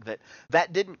fact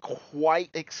that didn't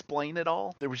quite explain it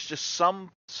all. There was just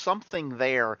something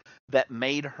there that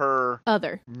made her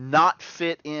not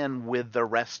fit in with the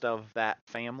rest of that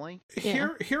family.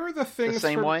 Here are the things the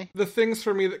same way. The things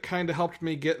for me that kind of helped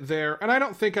me get there, and I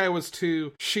don't think I was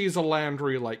too she's a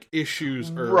Landry like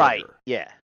issues earlier. Right? Yeah.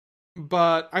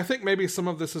 But I think maybe some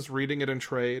of this is reading it in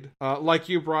trade. Like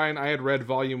you, Brian, I had read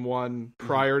Volume 1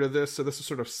 prior to this, so this is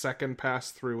sort of second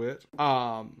pass through it.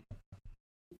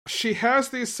 She has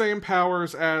these same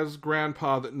powers as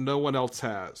Grandpa that no one else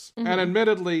has. And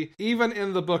admittedly, even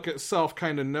in the book itself,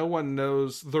 kind of no one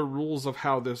knows the rules of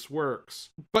how this works.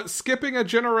 But skipping a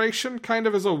generation kind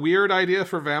of is a weird idea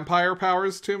for vampire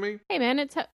powers to me. Hey man,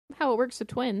 it's how it works with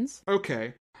twins.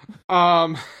 Okay.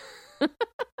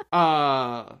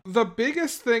 The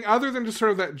biggest thing, other than just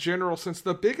sort of that general sense,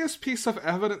 the biggest piece of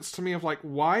evidence to me of like,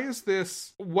 why is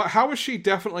this, how is she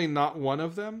definitely not one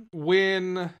of them?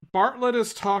 When Bartlett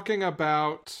is talking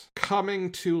about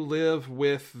coming to live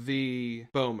with the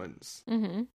Bowmans,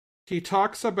 Mm-hmm. he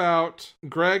talks about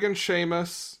Greg and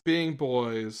Seamus being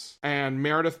boys and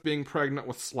Meredith being pregnant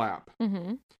with Slap.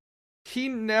 Mm-hmm. He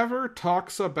never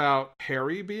talks about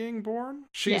Perry being born.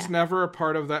 She's Yeah. never a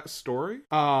part of that story.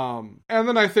 And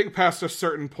then I think past a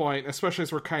certain point, especially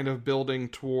as we're kind of building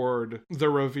toward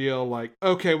the reveal, like,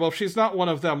 okay, well, if she's not one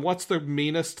of them, what's the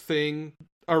meanest thing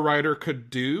a writer could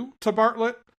do to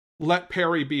Bartlett? Let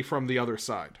Perry be from the other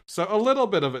side. So a little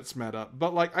bit of it's met up,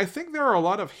 but like I think there are a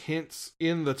lot of hints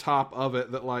in the top of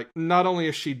it that like not only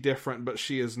is she different, but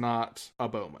she is not a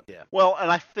Bowman. Yeah. Well, and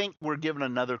I think we're given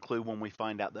another clue when we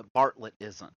find out that Bartlett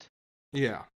isn't.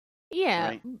 Yeah. Yeah.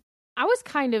 Right. I was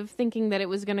kind of thinking that it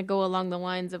was going to go along the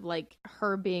lines of like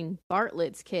her being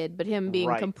Bartlett's kid, but him being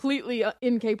Right. completely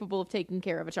incapable of taking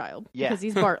care of a child Yeah. because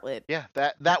he's Bartlett. Yeah,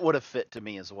 that would have fit to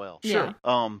me as well. Sure.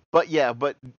 But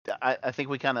I think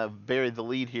we kind of buried the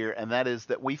lead here, and that is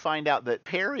that we find out that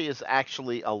Perry is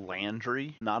actually a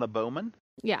Landry, not a Bowman.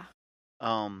 Yeah.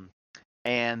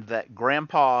 And that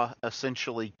Grandpa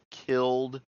essentially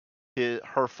killed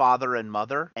her father and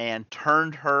mother and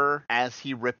turned her as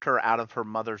he ripped her out of her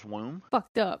mother's womb.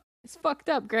 Fucked up. It's fucked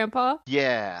up, Grandpa.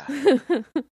 Yeah.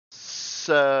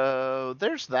 So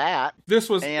there's that. This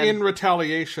was And- in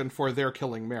retaliation for their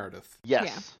killing Meredith.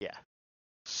 Yes. Yeah.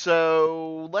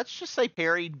 So let's just say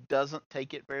Perry doesn't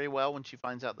take it very well when she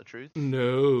finds out the truth.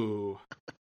 No.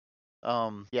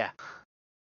 Yeah.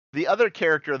 The other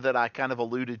character that I kind of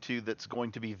alluded to that's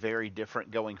going to be very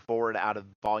different going forward out of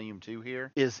Volume 2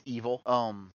 here is Evil.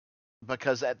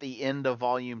 Because at the end of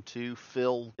Volume 2,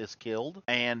 Phil is killed,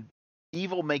 and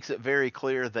Evil makes it very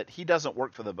clear that he doesn't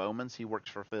work for the Bowmans, he works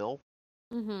for Phil.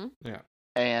 Mm-hmm.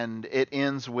 And it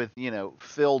ends with,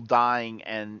 Phil dying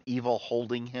and Evil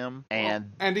holding him,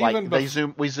 and, and like,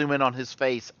 even we zoom in on his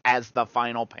face as the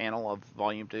final panel of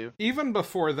Volume 2. Even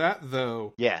before that,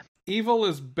 though, Yeah, Evil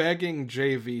is begging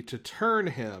JV to turn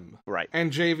him, right.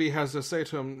 and JV has to say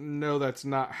to him, no, that's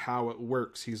not how it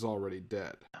works, he's already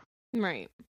dead. Right.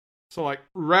 So, like,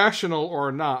 rational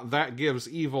or not, that gives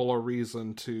Evil a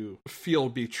reason to feel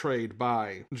betrayed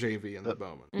by JV and the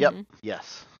Bowman. Yep. Mhm.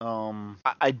 Yes.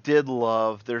 I did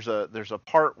love. There's a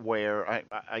part where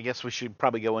I guess we should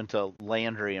probably go into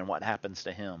Landry and what happens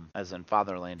to him, as in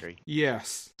Father Landry.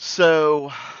 Yes.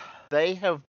 So they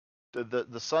have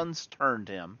the sons turned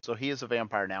him, so he is a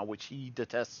vampire now, which he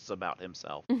detests about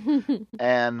himself.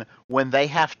 And when they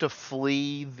have to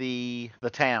flee the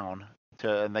town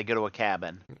and they go to a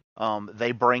cabin,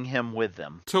 they bring him with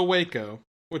them. To Waco,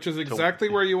 which is exactly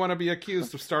where you want to be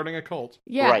accused of starting a cult.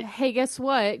 Yeah. Right. Hey, guess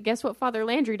what? Guess what Father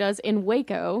Landry does in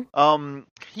Waco?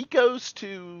 He goes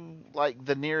to like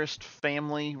the nearest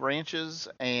family ranches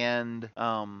and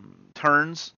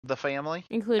turns the family,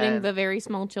 Including and- the very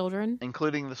small children.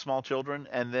 including the small children,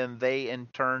 and then they in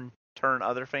turn turn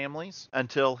other families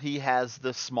until he has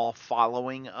this small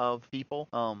following of people.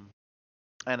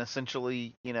 And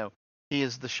essentially, he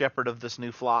is the shepherd of this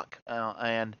new flock,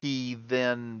 and he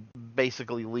then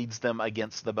basically leads them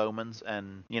against the Bowmans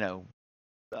and,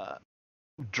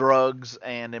 drugs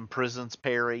and imprisons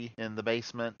Perry in the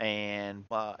basement and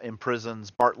imprisons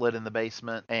Bartlett in the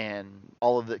basement and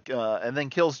all of the, and then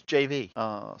kills JV,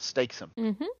 stakes him.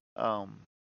 Mm-hmm.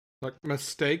 Like,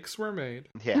 mistakes were made.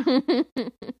 Yeah.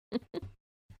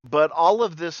 But all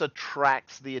of this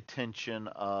attracts the attention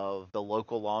of the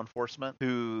local law enforcement,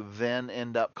 who then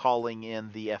end up calling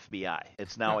in the FBI.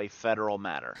 It's now a federal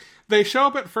matter. They show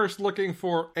up at first looking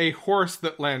for a horse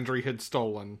that Landry had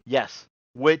stolen. Yes,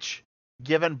 which,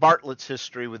 given Bartlett's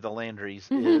history with the Landrys,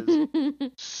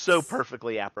 is so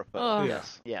perfectly apropos. Oh.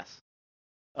 Yes.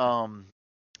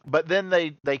 But then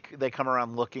they come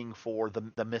around looking for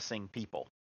the missing people,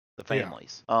 the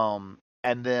families.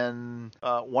 And then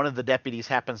one of the deputies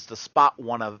happens to spot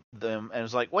one of them and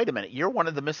is like, wait a minute, you're one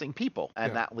of the missing people.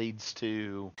 And that leads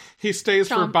to... He stays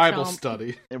for Chomp, Bible chomp.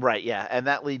 study. Right, yeah. And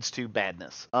that leads to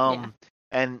badness. Yeah.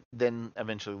 And then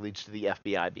eventually leads to the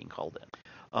FBI being called in.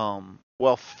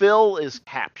 Well, Phil is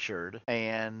captured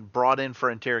and brought in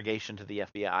for interrogation to the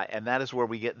FBI, and that is where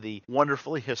we get the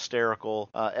wonderfully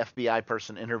hysterical FBI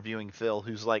person interviewing Phil,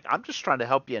 who's like, I'm just trying to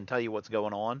help you and tell you what's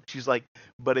going on. She's like,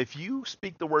 but if you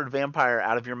speak the word vampire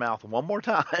out of your mouth one more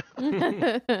time...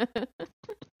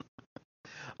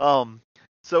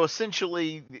 So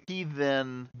essentially, he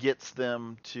then gets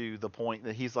them to the point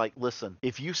that he's like, listen,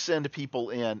 if you send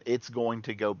people in, it's going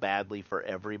to go badly for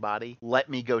everybody. Let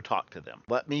me go talk to them.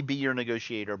 Let me be your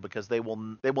negotiator because they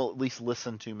will at least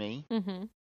listen to me.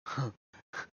 Mm-hmm.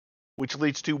 Which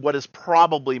leads to what is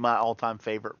probably my all-time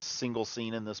favorite single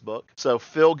scene in this book. So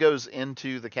Phil goes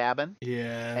into the cabin.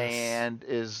 Yes. And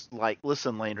is like,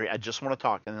 listen, Landry, I just want to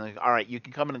talk. And they're like, all right, you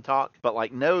can come in and talk, but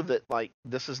like, know that like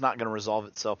this is not going to resolve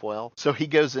itself well. So he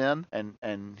goes in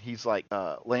and he's like,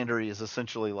 Landry is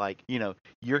essentially like, you know,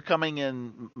 you're coming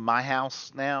in my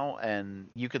house now and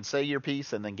you can say your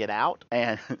piece and then get out.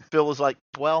 And Phil is like,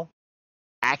 well,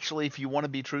 actually, if you want to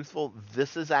be truthful,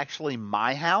 this is actually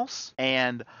my house,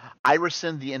 and I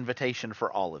rescind the invitation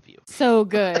for all of you. So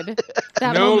good.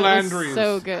 That No moment was Landrys.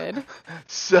 so good.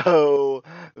 So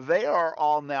they are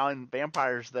all now in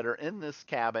vampires that are in this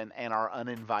cabin and are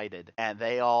uninvited, and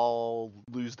they all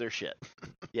lose their shit.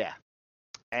 Yeah.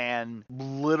 And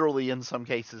literally, in some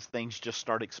cases, things just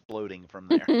start exploding from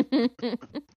there.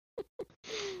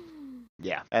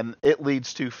 Yeah, and it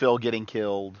leads to Phil getting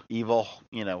killed, Evil,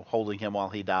 you know, holding him while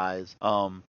he dies.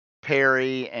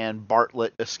 Perry and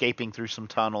Bartlett escaping through some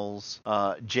tunnels.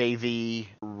 JV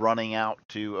running out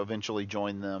to eventually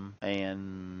join them,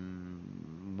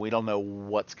 and we don't know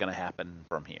what's going to happen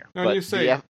from here. Now But you say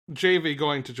the JV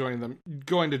going to join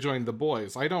the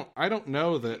boys. I don't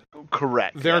know that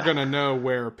correct. they're yeah. going to know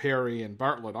where Perry and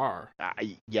Bartlett are.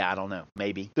 I don't know.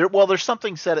 Maybe. There's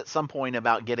something said at some point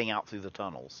about getting out through the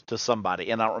tunnels to somebody,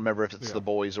 and I don't remember if it's the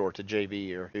boys or to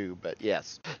JV or who, but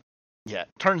yes. Yeah.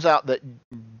 Turns out that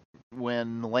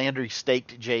when Landry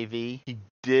staked JV, he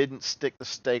didn't stick the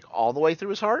stake all the way through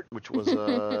his heart, which was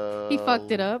a He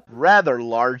fucked it up. rather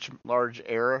large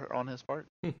error on his part.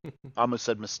 I almost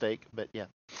said mistake, but yeah.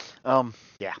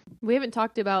 Yeah. We haven't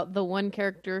talked about the one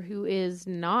character who is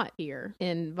not here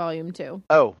in Volume 2.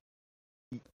 Oh,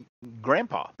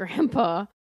 Grandpa. Grandpa.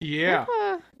 Yeah.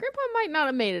 Grandpa might not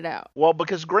have made it out. Well,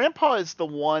 because Grandpa is the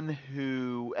one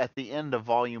who, at the end of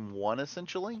Volume 1,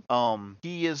 essentially,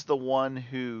 he is the one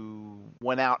who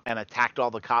went out and attacked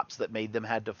all the cops that made them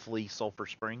had to flee Sulphur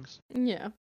Springs. Yeah.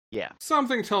 Yeah.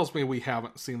 Something tells me we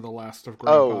haven't seen the last of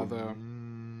Grandpa, though.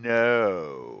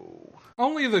 No.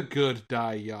 Only the good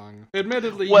die young.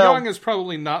 Admittedly, Well- young is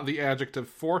probably not the adjective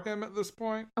for him at this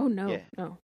point. Oh, no. Yeah.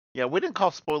 No. Yeah, we didn't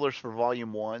call spoilers for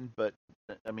Volume 1, but,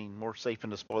 I mean, we're safe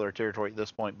into spoiler territory at this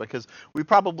point, because we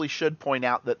probably should point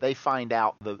out that they find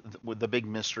out the big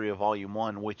mystery of Volume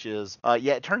 1, which is,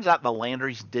 it turns out the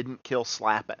Landrys didn't kill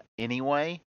Slap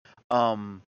anyway.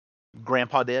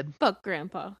 Grandpa did. Fuck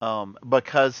Grandpa.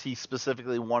 Because he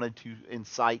specifically wanted to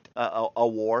incite a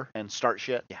war and start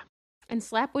shit. Yeah. And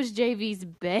Slap was JV's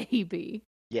baby.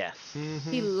 Yes.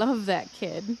 Mm-hmm. He loved that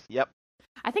kid. Yep.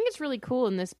 I think it's really cool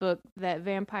in this book that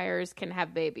vampires can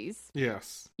have babies.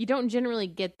 Yes. You don't generally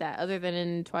get that other than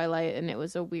in Twilight, and it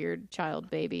was a weird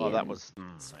child baby. Oh, that and was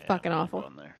fucking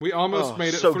awful. We almost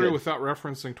made it so through good. without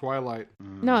referencing Twilight.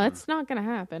 No, that's not going to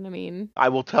happen. I mean, I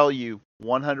will tell you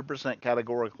 100%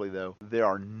 categorically, though, there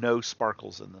are no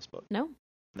sparkles in this book. no.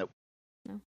 Nope.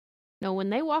 No,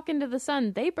 when they walk into the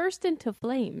sun, they burst into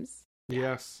flames.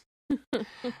 Yes.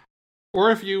 Or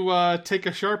if you take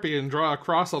a Sharpie and draw a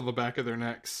cross on the back of their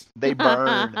necks. They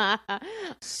burn.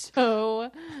 So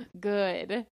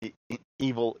good.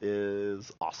 Evil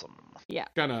is awesome. Yeah.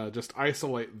 Gonna just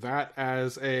isolate that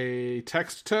as a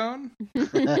text tone.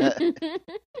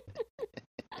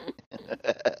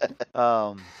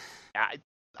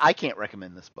 I can't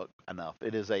recommend this book enough.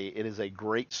 It is a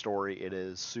great story. It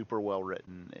is super well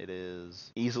written. It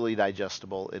is easily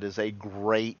digestible. It is a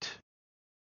great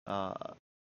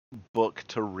book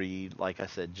to read. Like I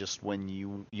said, just when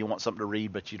you want something to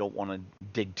read, but you don't want to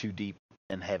dig too deep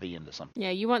and heavy into something.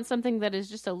 Yeah, you want something that is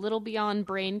just a little beyond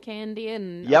brain candy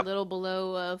and Yep. a little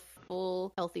below a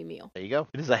full healthy meal. There you go.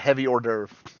 It is a heavy hors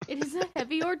d'oeuvre. It is a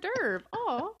heavy hors d'oeuvre.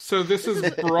 Oh, So this is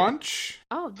brunch.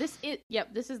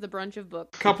 this is the brunch of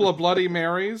books. Couple of Bloody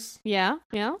Marys. Yeah.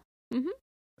 Mm-hmm.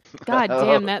 God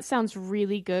damn, that sounds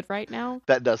really good right now.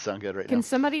 That does sound good right Can now.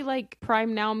 somebody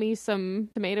prime now me some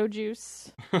tomato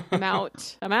juice? I'm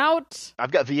out. I'm out.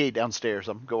 I've got V8 downstairs.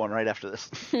 I'm going right after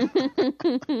this.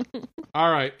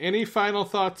 All right. Any final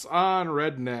thoughts on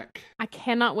Redneck? I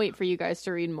cannot wait for you guys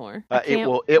to read more. I It can't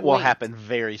will wait. happen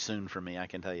very soon for me. I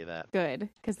can tell you that. Good,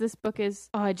 because this book is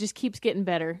it just keeps getting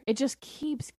better. It just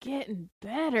keeps getting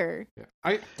better. Yeah.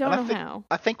 I Don't And know how.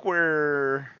 I think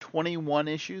we're 21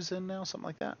 issues in now, something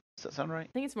like that. Does that sound right?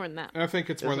 I think it's more than that. think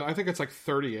it's more Is than, I think it's like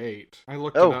 38. I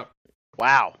looked Oh. it up.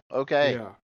 Wow. Okay. Yeah.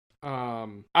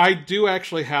 I do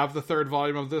actually have the third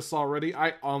volume of this already.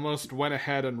 I almost went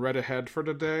ahead and read ahead for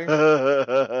today.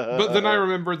 But then I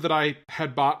remembered that I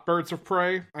had bought Birds of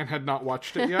Prey and had not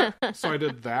watched it yet, so I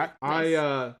did that. Nice.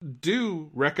 I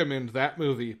do recommend that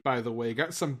movie, by the way.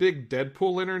 Got some big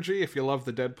Deadpool energy if you love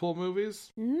the Deadpool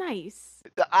movies. Nice.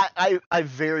 I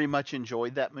very much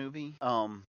enjoyed that movie.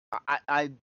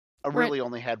 I really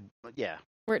only had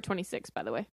We're at 26, by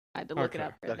the way. I had to look it Okay.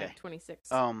 up. We're at Okay.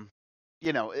 26.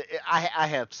 I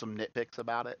have some nitpicks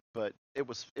about it, but it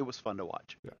was fun to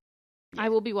watch. I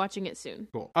will be watching it soon.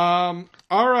 Cool.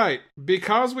 All right.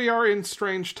 Because we are in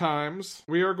strange times,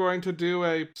 we are going to do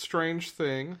a strange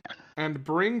thing and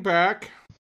bring back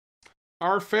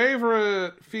our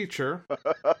favorite feature.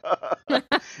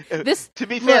 This To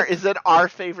be fair, look- is it our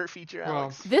favorite feature,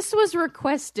 Alex? This was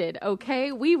requested,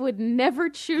 okay? We would never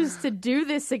choose to do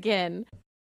this again.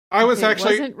 I was It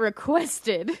actually wasn't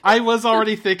requested. I was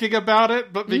already thinking about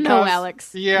it, but because No,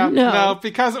 Alex. Yeah, No.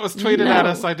 because it was tweeted at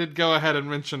No. us, I did go ahead and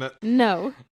mention it.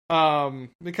 No.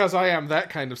 Because I am that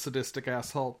kind of sadistic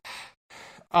asshole.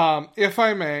 If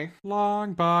I may,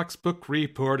 Long Box Book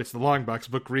Report. It's the Long Box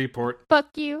Book Report.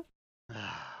 Fuck you.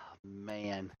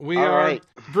 Man. We All are right.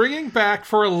 bringing back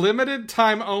for a limited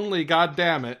time only. God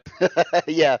damn it!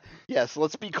 Yeah. Yes.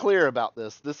 Let's be clear about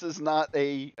this. This is not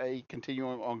a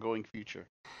continuing, ongoing feature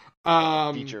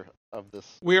of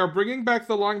this. We are bringing back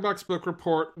the Long Box Book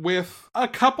Report with a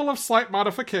couple of slight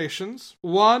modifications.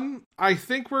 One, I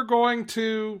think we're going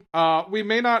to, we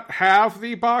may not have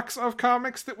the box of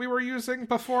comics that we were using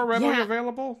before readily Yeah.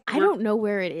 available. I don't know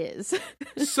where it is.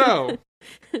 So,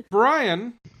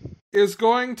 Brian is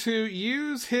going to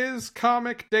use his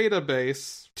comic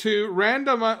database to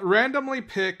randomly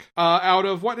pick out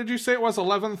of, what did you say it was,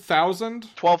 11,000?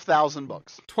 12,000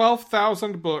 books.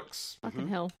 12,000 books. Fucking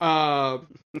hell.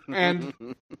 And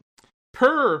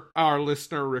per our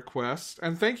listener request,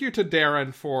 and thank you to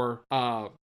Darren for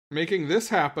making this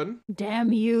happen,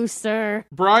 Damn you, sir.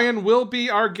 Brian will be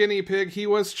our guinea pig. He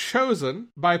was chosen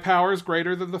by powers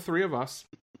greater than the three of us.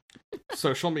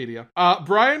 Social media.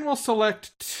 Brian will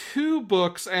select 2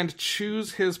 books and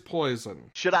choose his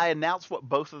poison. Should I announce what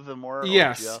both of them were? or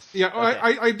Yes. just- Yeah,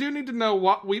 Okay. I do need to know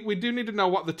what we do need to know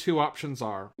what the 2 options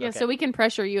are. Yeah, Okay. so we can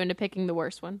pressure you into picking the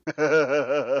worst one.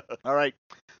 All right.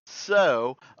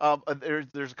 So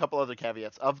there's a couple other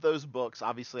caveats. Of those books,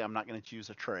 obviously, I'm not going to choose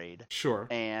a trade. Sure.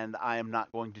 And I am not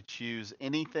going to choose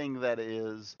anything that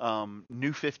is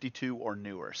New 52 or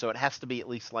newer. So it has to be at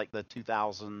least like the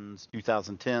 2000s,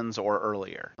 2010s, or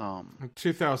earlier.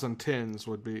 2010s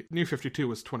would be New 52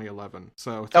 was 2011,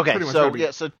 so it's Okay, pretty much so gotta be-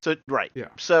 yeah, so right. Yeah.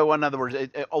 So in other words,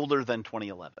 older than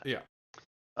 2011. Yeah.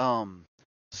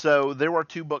 So there were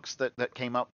 2 books that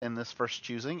came up in this first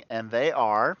choosing, and they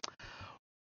are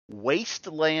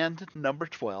Wasteland number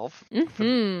 12.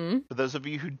 Mm-hmm. For those of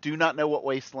you who do not know what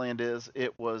Wasteland is,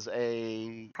 it was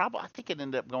I think it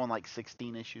ended up going like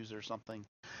 16 issues or something.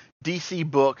 DC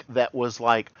book that was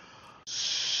like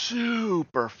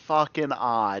super fucking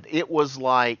odd. It was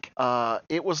like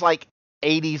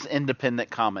 80s independent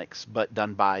comics, but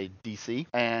done by DC.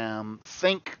 And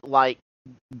think like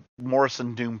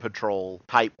Morrison Doom Patrol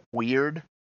type weird,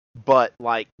 but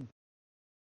like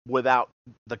without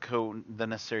the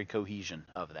necessary cohesion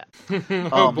of that.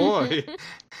 Oh boy.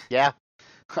 Yeah.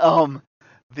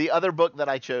 The other book that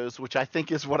I chose, which I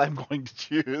think is what I'm going to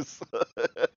choose,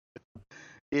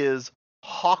 is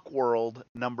Hawkworld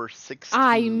number 16.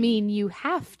 I mean, you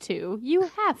have to. You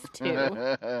have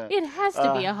to. It has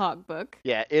to be a Hawk book.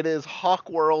 Yeah, it is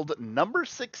Hawkworld number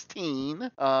 16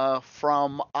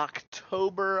 from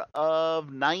October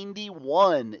of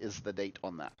 91 is the date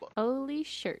on that book. Holy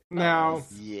shirt. Now,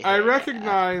 balls. Yeah. I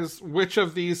recognize which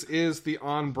of these is the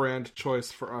on-brand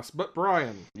choice for us, but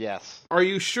Brian, Yes. are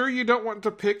you sure you don't want to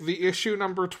pick the issue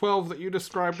number 12 that you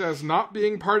described as not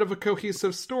being part of a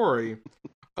cohesive story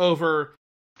over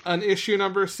an issue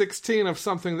number 16 of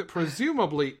something that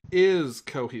presumably is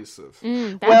cohesive?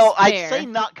 That's Well, I'd fair. say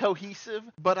not cohesive,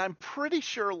 but I'm pretty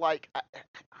sure, like,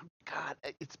 God,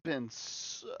 it's been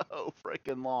so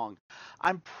freaking long.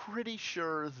 I'm pretty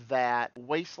sure that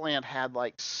Wasteland had,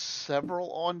 like, several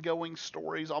ongoing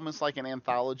stories, almost like an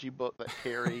anthology book that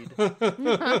carried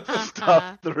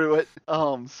stuff through it.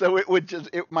 So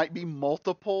it might be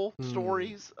multiple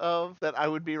stories of that I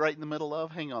would be right in the middle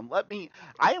of. Hang on,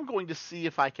 I am going to see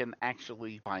if I can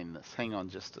actually find this. Hang on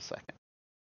just a second.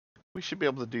 We should be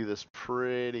able to do this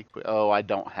pretty quick. Oh, I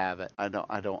don't have it. I don't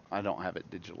have it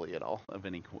digitally at all of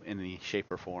any shape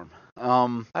or form.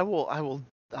 I will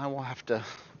have to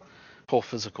pull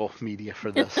physical media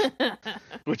for this,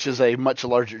 which is a much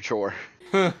larger chore.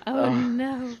 Oh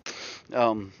no.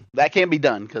 That can be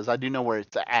done because I do know where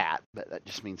it's at, but that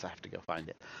just means I have to go find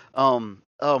it.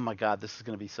 Oh my God, this is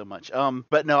going to be so much.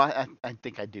 But no, I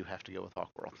think I do have to go with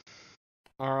Hawkworld.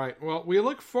 All right. Well, we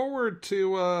look forward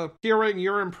to hearing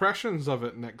your impressions of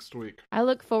it next week. I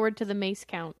look forward to the mace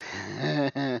count.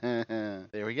 There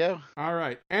we go. All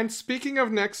right. And speaking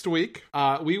of next week,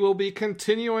 we will be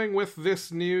continuing with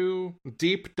this new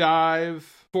deep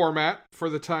dive format for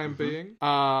the time being.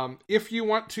 If you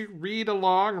want to read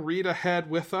ahead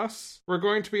with us, we're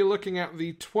going to be looking at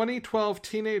the 2012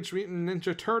 Teenage Mutant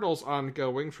Ninja Turtles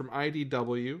ongoing from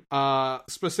IDW,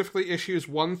 specifically issues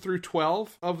 1 through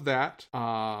 12 of that.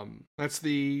 That's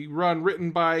the run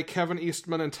written by Kevin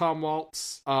Eastman and Tom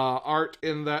Waltz. Art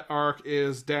in that arc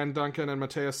is Dan Duncan and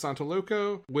Mateus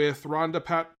Santaluco, with Rhonda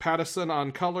Pattison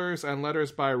on colors and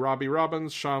letters by Robbie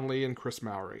Robbins, Sean Lee, and Chris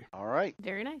Mowry. All right.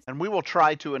 Very nice. And we will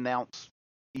try to announce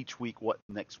each week what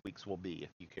next week's will be if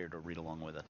you care to read along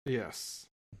with us. Yes.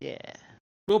 Yeah.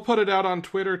 We'll put it out on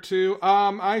Twitter too.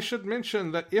 I should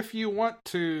mention that if you want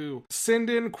to send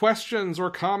in questions or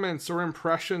comments or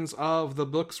impressions of the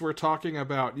books we're talking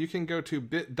about, you can go to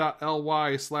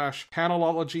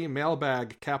bit.ly/panelology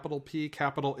mailbag, capital P,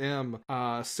 capital M.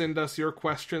 Send us your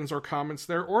questions or comments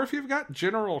there. Or if you've got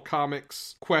general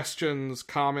comics questions,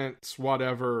 comments,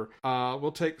 whatever,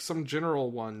 we'll take some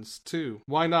general ones too.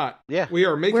 Why not? Yeah. We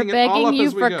are making We're it all up begging you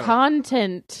as we for go.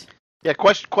 content. Yeah,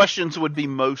 questions would be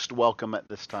most welcome at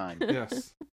this time.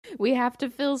 Yes. We have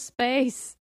to fill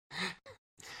space.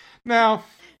 Now,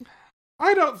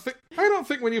 I don't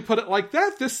think when you put it like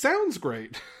that, this sounds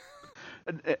great.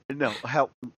 No,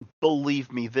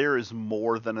 believe me, there is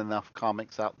more than enough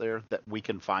comics out there that we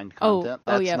can find content.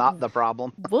 That's yeah. not the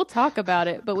problem. We'll talk about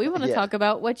it, but we want to Yeah. talk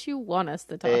about what you want us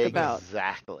to talk about.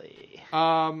 Exactly.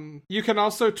 You can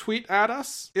also tweet at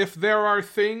us if there are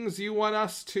things you want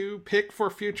us to pick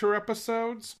for future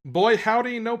episodes. Boy,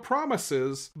 howdy, no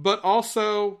promises, but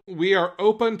also we are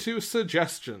open to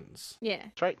suggestions. Yeah.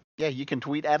 That's right. Yeah, you can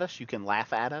tweet at us. You can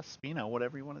laugh at us.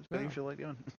 Whatever you want to do. Yeah. You feel like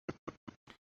doing.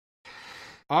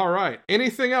 All right.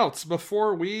 Anything else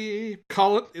before we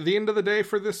call it the end of the day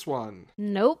for this one?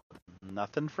 Nope.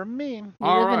 Nothing from me. We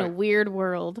All live in right. a weird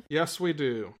world. Yes, we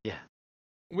do. Yeah.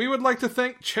 We would like to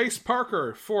thank Chase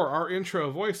Parker for our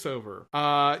intro voiceover.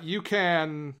 You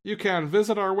can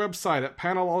visit our website at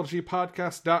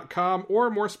panelologypodcast.com, or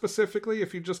more specifically,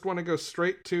 if you just want to go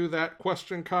straight to that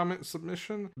question, comment,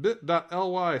 submission,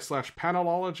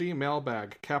 bit.ly/panelology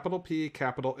mailbag, capital P,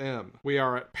 capital M. We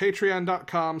are at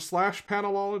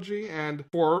patreon.com/panelology, and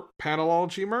for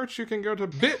Panelology merch, you can go to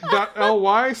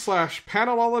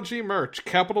bit.ly/panelology merch,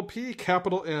 capital P,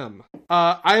 capital M.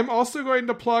 I am also going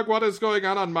to plug what is going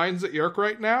on Minds at York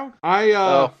right now.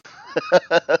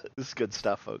 This is good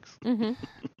stuff, folks. Mm-hmm.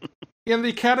 In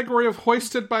the category of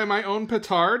hoisted by my own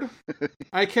petard,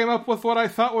 I came up with what I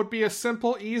thought would be a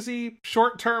simple, easy,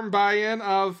 short-term buy-in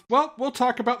of, well, we'll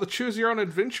talk about the Choose Your Own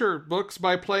Adventure books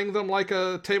by playing them like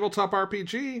a tabletop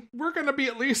RPG. We're going to be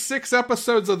at least 6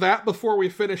 episodes of that before we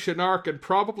finish an arc, and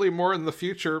probably more in the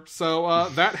future. So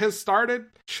that has started.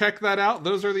 Check that out.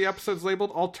 Those are the episodes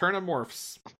labeled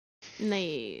Alternamorphs.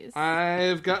 Nice.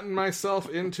 I've gotten myself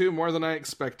into more than I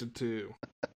expected to.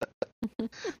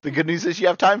 The good news is you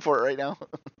have time for it right now.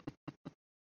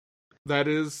 That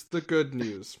is the good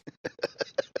news.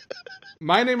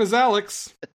 My name is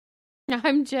Alex.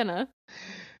 I'm Jenna.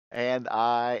 And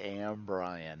I am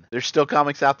Brian. There's still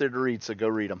comics out there to read, so go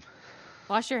read them.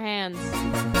 Wash your hands.